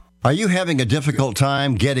 Are you having a difficult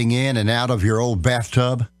time getting in and out of your old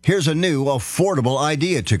bathtub? Here's a new, affordable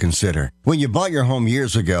idea to consider. When you bought your home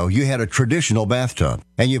years ago, you had a traditional bathtub,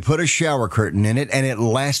 and you put a shower curtain in it, and it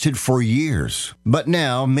lasted for years. But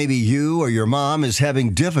now, maybe you or your mom is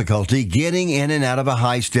having difficulty getting in and out of a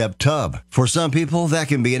high-step tub. For some people, that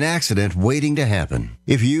can be an accident waiting to happen.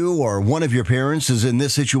 If you or one of your parents is in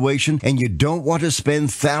this situation and you don't want to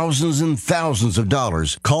spend thousands and thousands of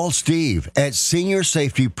dollars, call Steve at Senior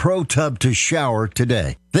Safety Pro Tub to Shower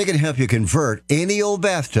today. They can help you convert any old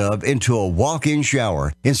bathtub into a walk-in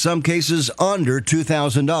shower, in some cases under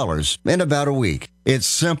 $2,000, in about a week. It's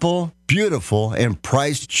simple, beautiful, and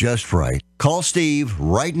priced just right. Call Steve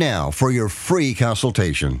right now for your free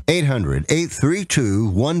consultation.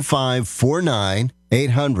 800-832-1549.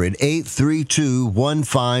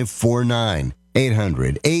 800-832-1549.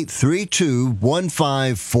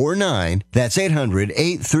 800-832-1549. That's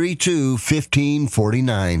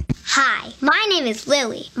 800-832-1549. Hi, my name is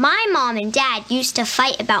Lily. My mom and dad used to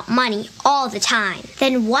fight about money all the time.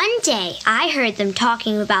 Then one day, I heard them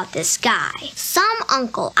talking about this guy, some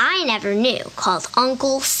uncle I never knew, called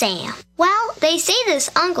Uncle Sam. Well, they say this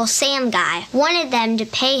Uncle Sam guy wanted them to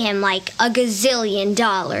pay him like $1 gazillion,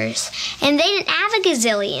 and they didn't have $1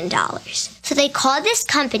 gazillion. So they called this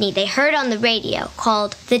company they heard on the radio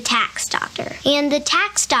called the Tax Doctor. And the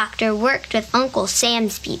Tax Doctor worked with Uncle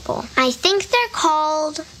Sam's people. I think they're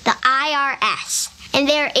called the IRS. And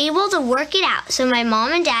they were able to work it out so my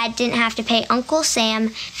mom and dad didn't have to pay Uncle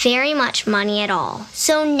Sam very much money at all.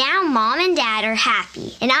 So now mom and dad are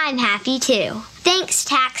happy, and I'm happy too. Thanks,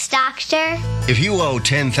 Tax Doctor. If you owe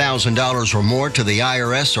 $10,000 or more to the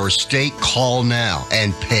IRS or state, call now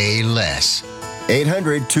and pay less.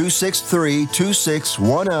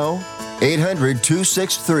 800-263-2610.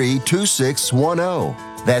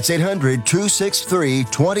 800-263-2610. That's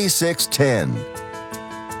 800-263-2610.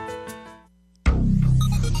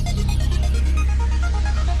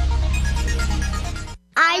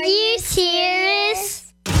 Are you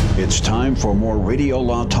serious? It's time for more Radio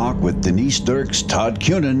Law Talk with Denise Dirks, Todd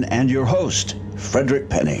Cunin, and your host, Frederick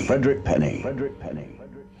Penny. Frederick Penny. Frederick Penny.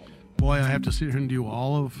 Boy, I have to sit here and do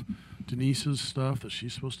all of Denise's stuff that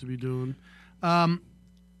she's supposed to be doing.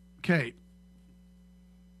 Okay.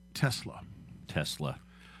 Tesla.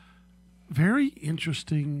 Very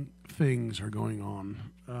interesting things are going on.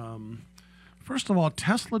 First of all,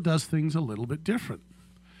 Tesla does things a little bit different.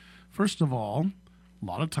 First of all, a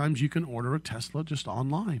lot of times you can order a Tesla just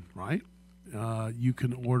online, right? You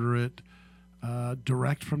can order it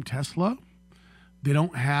direct from Tesla. They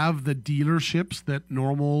don't have the dealerships that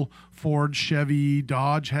normal Ford, Chevy,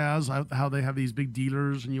 Dodge has, how they have these big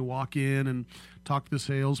dealers and you walk in and talk to the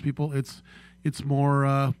salespeople. It's more,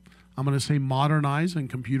 I'm going to say, modernized and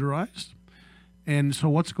computerized. And so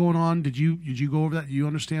what's going on? Did you go over that? Do you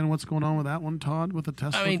understand what's going on with that one, Todd, with the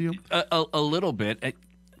Tesla deal? A little bit.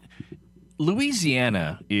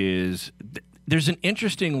 Louisiana there's an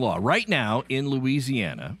interesting law. Right now in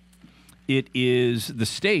Louisiana, the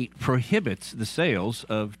state prohibits the sales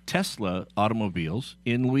of Tesla automobiles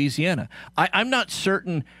in Louisiana. I'm not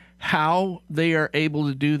certain how they are able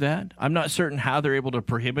to do that. I'm not certain how they're able to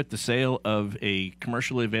prohibit the sale of a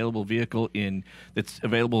commercially available vehicle that's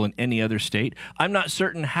available in any other state. I'm not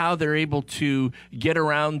certain how they're able to get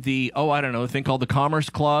around the thing called the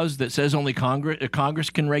Commerce Clause that says only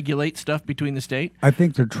Congress can regulate stuff between the state. I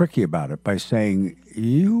think they're tricky about it by saying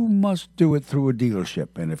you must do it through a dealership,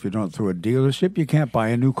 and if you don't through a dealership, you can't buy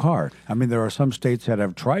a new car. I mean, there are some states that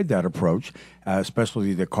have tried that approach,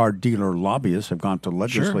 especially the car dealer lobbyists have gone to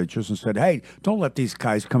legislatures and said, hey, don't let these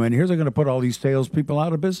guys come in here. They're going to put all these salespeople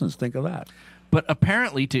out of business. Think of that. But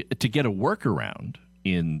apparently to get a workaround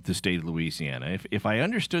in the state of Louisiana, if I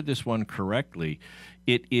understood this one correctly,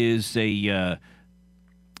 it is you're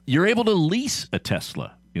able to lease a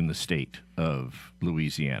Tesla in the state of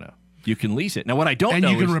Louisiana. You can lease it. Now, what I don't know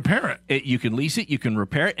is... And you can repair it. You can lease it, you can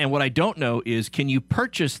repair it, and what I don't know is, can you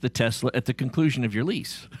purchase the Tesla at the conclusion of your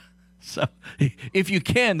lease? So, if you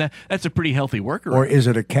can, that's a pretty healthy workaround. Or is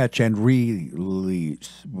it a catch and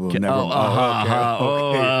release? Well, never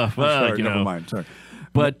mind. Sorry.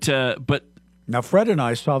 But now, Fred and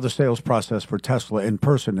I saw the sales process for Tesla in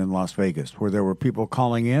person in Las Vegas, where there were people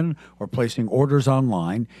calling in or placing orders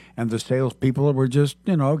online, and the salespeople were just,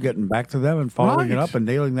 getting back to them and following it up and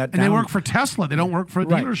nailing that down. And they work for Tesla. They don't work for a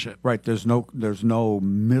dealership. Right. There's no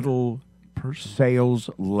middle sales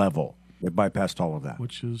level. They bypassed all of that.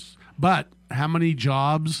 But how many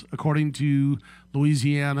jobs, according to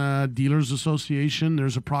Louisiana Dealers Association,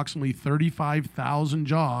 there's approximately 35,000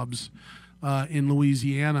 jobs in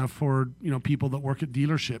Louisiana for people that work at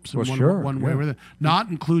dealerships in one way or the other, not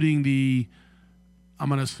including the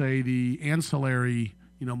ancillary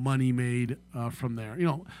money made from there.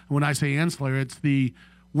 When I say ancillary, it's the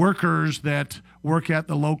workers that work at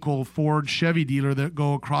the local Ford Chevy dealer that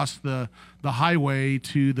go across the highway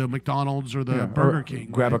to the McDonald's or the Burger King.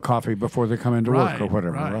 Grab a coffee before they come into work or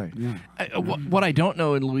whatever. Right. Yeah. What I don't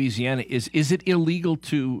know in Louisiana is it illegal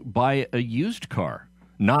to buy a used car?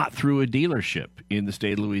 Not through a dealership in the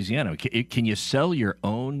state of Louisiana. Can you sell your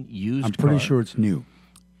own used car? I'm pretty sure it's new.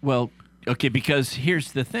 Well, okay, because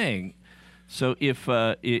here's the thing. So if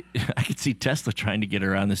I could see Tesla trying to get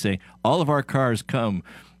around this, saying all of our cars come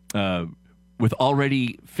with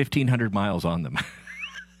already 1,500 miles on them.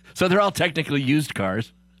 So they're all technically used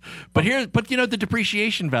cars. But the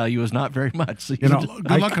depreciation value is not very much. So good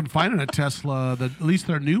luck on finding a Tesla, at least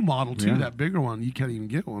their new Model 2, that bigger one. You can't even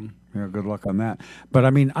get one. Yeah, good luck on that. But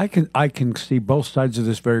I mean, I can see both sides of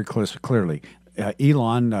this very clearly.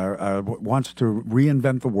 Elon wants to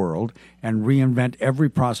reinvent the world and reinvent every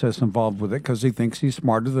process involved with it because he thinks he's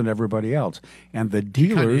smarter than everybody else. And the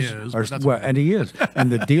dealers and he is. And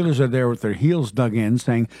the dealers are there with their heels dug in,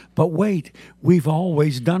 saying, "But wait, we've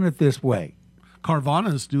always done it this way."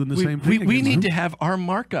 Carvana's doing the same thing. We need to have our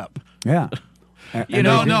markup. Yeah.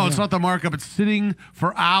 No, it's not the markup. It's sitting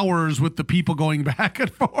for hours with the people going back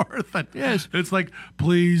and forth. And yes. It's like,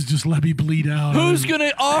 please just let me bleed out. Who's going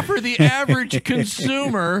to offer the average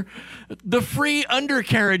consumer the free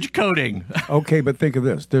undercarriage coating? Okay, but think of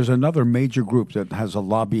this. There's another major group that has a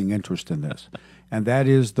lobbying interest in this. And that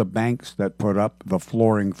is the banks that put up the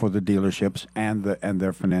flooring for the dealerships and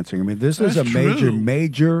their financing. I mean, this is a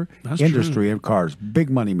major industry of cars, big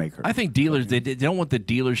money maker. I think dealers they don't want the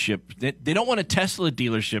dealership. They don't want a Tesla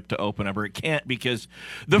dealership to open up, or it can't because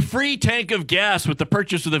the free tank of gas with the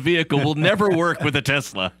purchase of the vehicle will never work with a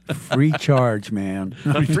Tesla. Free charge, man.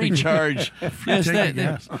 A free charge. Yes,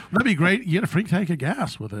 gas. That'd be great. You get a free tank of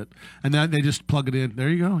gas with it, and then they just plug it in. There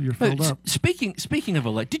you go. You're filled up. Speaking of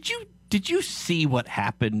did you see what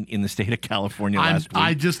happened in the state of California last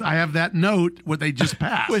week? I have that note what they just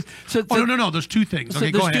passed. No. There's two things.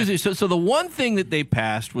 Okay, go ahead. So the one thing that they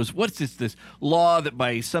passed was what's this law that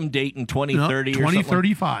by some date in 2030 or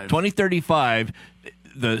 2035. 2035,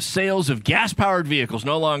 the sales of gas-powered vehicles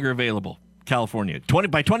no longer available. California.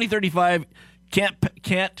 By 2035, can't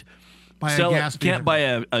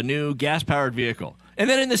buy a new gas-powered vehicle. And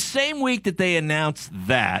then in the same week that they announced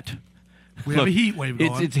that. We have a heat wave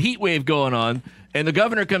going. It's a heat wave going on, and the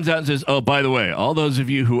governor comes out and says, "Oh, by the way, all those of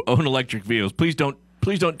you who own electric vehicles, please don't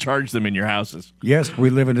Please don't charge them in your houses. Yes, we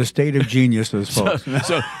live in a state of geniuses, folks.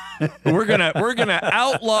 So we're gonna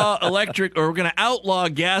outlaw electric, or we're gonna outlaw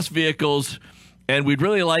gas vehicles, and we'd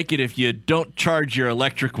really like it if you don't charge your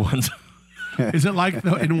electric ones. Is it like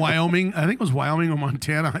in Wyoming? I think it was Wyoming or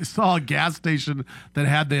Montana. I saw a gas station that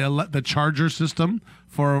had the charger system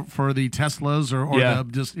for the Teslas or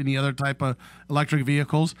just any other type of electric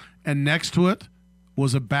vehicles, and next to it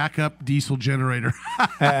was a backup diesel generator.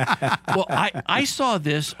 Well, I saw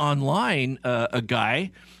this online. A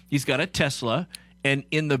guy, he's got a Tesla, and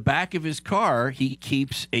in the back of his car, he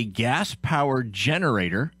keeps a gas-powered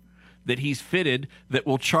generator that he's fitted that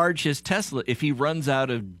will charge his Tesla if he runs out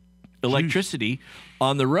of electricity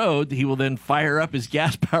on the road. He will then fire up his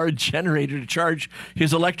gas-powered generator to charge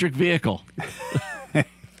his electric vehicle.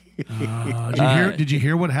 Did you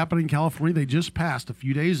hear what happened in California? They just passed a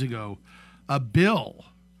few days ago a bill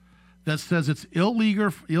that says it's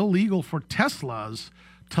illegal for Teslas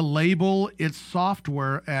to label its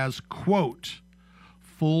software as, quote,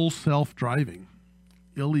 full self-driving.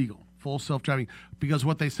 Illegal. Full self-driving, because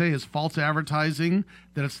what they say is false advertising,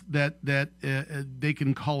 that they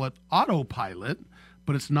can call it autopilot,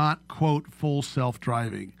 but it's not, quote, full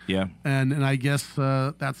self-driving. Yeah. And I guess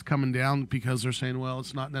that's coming down because they're saying, well,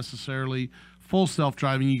 it's not necessarily full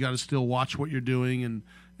self-driving. You got to still watch what you're doing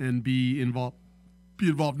and be involved.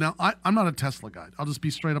 Now, I'm not a Tesla guy. I'll just be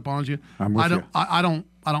straight up honest with you. I'm with you. I don't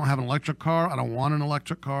have an electric car. I don't want an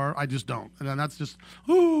electric car. I just don't. And that's just,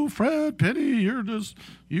 Fred, Penny,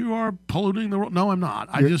 you are polluting the world. No, I'm not.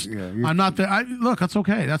 I'm not there. Look, that's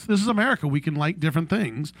okay. This is America. We can like different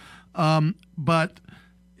things. But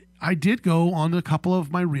I did go on a couple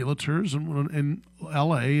of my realtors in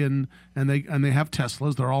LA and they have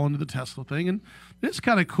Teslas. They're all into the Tesla thing, and it's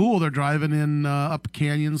kind of cool. They're driving in up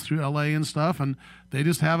canyons through LA and stuff, and they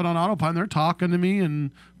just have it on autopilot. They're talking to me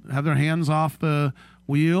and have their hands off the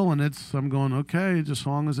wheel, and I'm going, okay, just as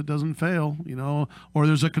long as it doesn't fail, or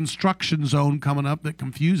there's a construction zone coming up that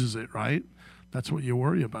confuses it, right? That's what you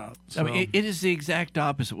worry about. So. I mean, it is the exact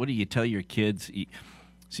opposite. What do you tell your kids?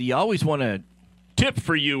 So you always want to tip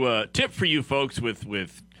for you folks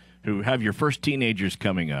with who have your first teenagers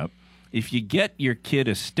coming up. If you get your kid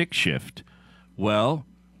a stick shift, well,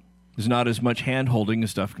 there's not as much hand-holding and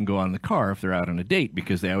stuff can go on in the car if they're out on a date,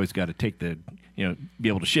 because they always got to take be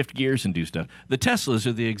able to shift gears and do stuff. The Teslas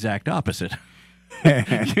are the exact opposite.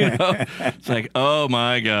 It's like, oh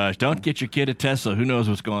my gosh, don't get your kid a Tesla. Who knows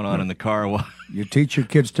what's going on in the car? You teach your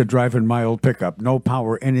kids to drive in my old pickup. No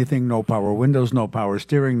power anything, no power windows, no power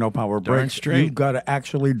steering, no power brakes. Straight. You've got to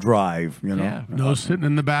actually drive, Yeah. No sitting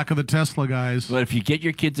in the back of the Tesla, guys. But if you get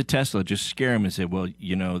your kids a Tesla, just scare them and say, well,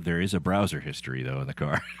 there is a browser history, though, in the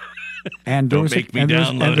car. And there is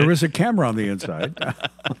a camera on the inside.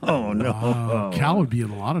 Oh, no. Cal would be in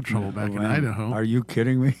a lot of trouble back in Idaho. Are you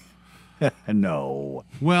kidding me? No.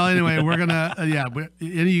 Well, anyway, we're going to, any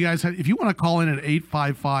of you guys, if you want to call in at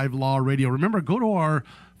 855-LAW-RADIO, remember, go to our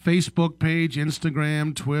Facebook page,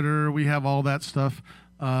 Instagram, Twitter. We have all that stuff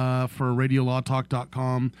for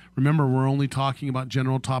radiolawtalk.com. Remember, we're only talking about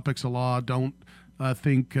general topics of law. Don't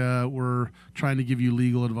think we're trying to give you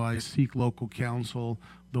legal advice. Seek local counsel.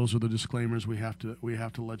 Those are the disclaimers we have to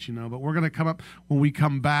let you know. But we're going to come up when we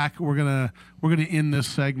come back. We're going to end this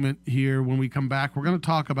segment here. When we come back, we're going to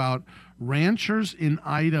talk about ranchers in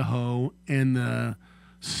Idaho and the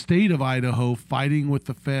state of Idaho fighting with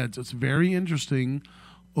the feds. It's very interesting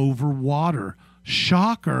over water.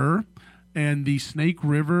 Shocker. And the Snake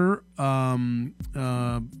River,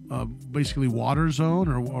 basically water zone,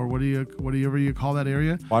 or whatever you call that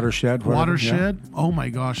area. Watershed. Watershed. Yeah. Oh my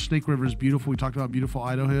gosh, Snake River is beautiful. We talked about how beautiful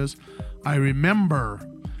Idaho is. I remember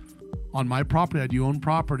on my property, I do own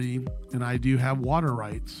property, and I do have water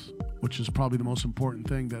rights, which is probably the most important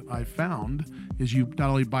thing that I found. Is you not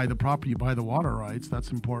only buy the property, you buy the water rights.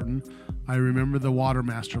 That's important. I remember the water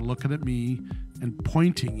master looking at me and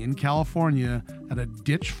pointing in California at a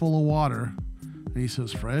ditch full of water. And he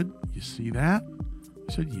says, Fred, you see that?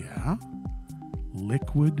 I said, yeah.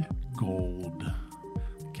 Liquid gold.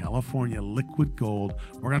 California liquid gold.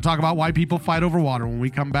 We're going to talk about why people fight over water when we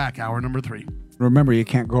come back, hour number 3. Remember, you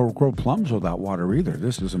can't grow plums without water either.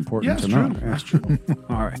 This is important to know. That's true.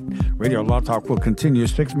 All right. Radio Law Talk will continue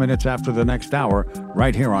 6 minutes after the next hour,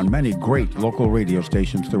 right here on many great local radio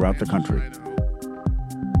stations throughout the country.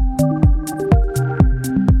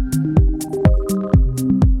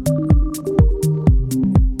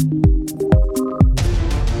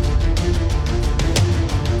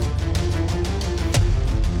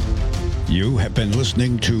 You have been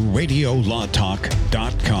listening to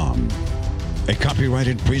RadioLawTalk.com, a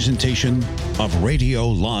copyrighted presentation of Radio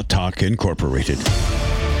Law Talk Incorporated.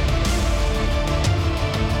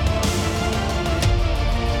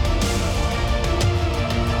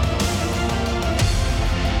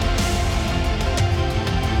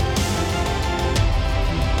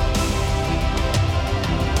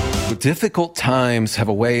 difficult times have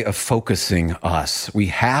a way of focusing us. We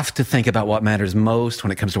have to think about what matters most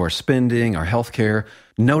when it comes to our spending, our health care.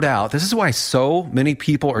 No doubt. This is why so many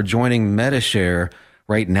people are joining Medi-Share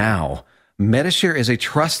right now. Medi-Share is a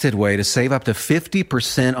trusted way to save up to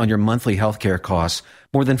 50% on your monthly healthcare costs.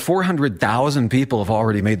 More than 400,000 people have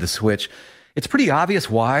already made the switch. It's pretty obvious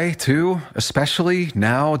why, too, especially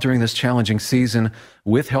now during this challenging season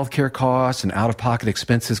with healthcare costs and out-of-pocket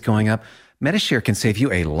expenses going up. Medi-Share can save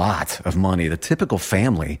you a lot of money. The typical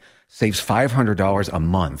family saves $500 a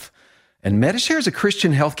month. And Medi-Share is a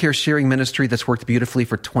Christian healthcare sharing ministry that's worked beautifully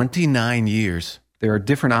for 29 years. There are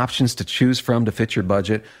different options to choose from to fit your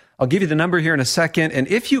budget. I'll give you the number here in a second, and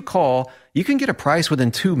if you call, you can get a price within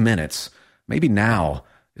 2 minutes. Maybe now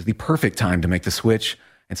is the perfect time to make the switch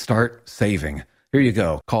and start saving. Here you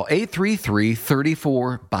go. Call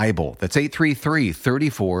 833-34-BIBLE. That's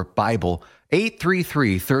 833-34-BIBLE.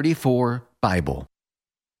 833-34-BIBLE.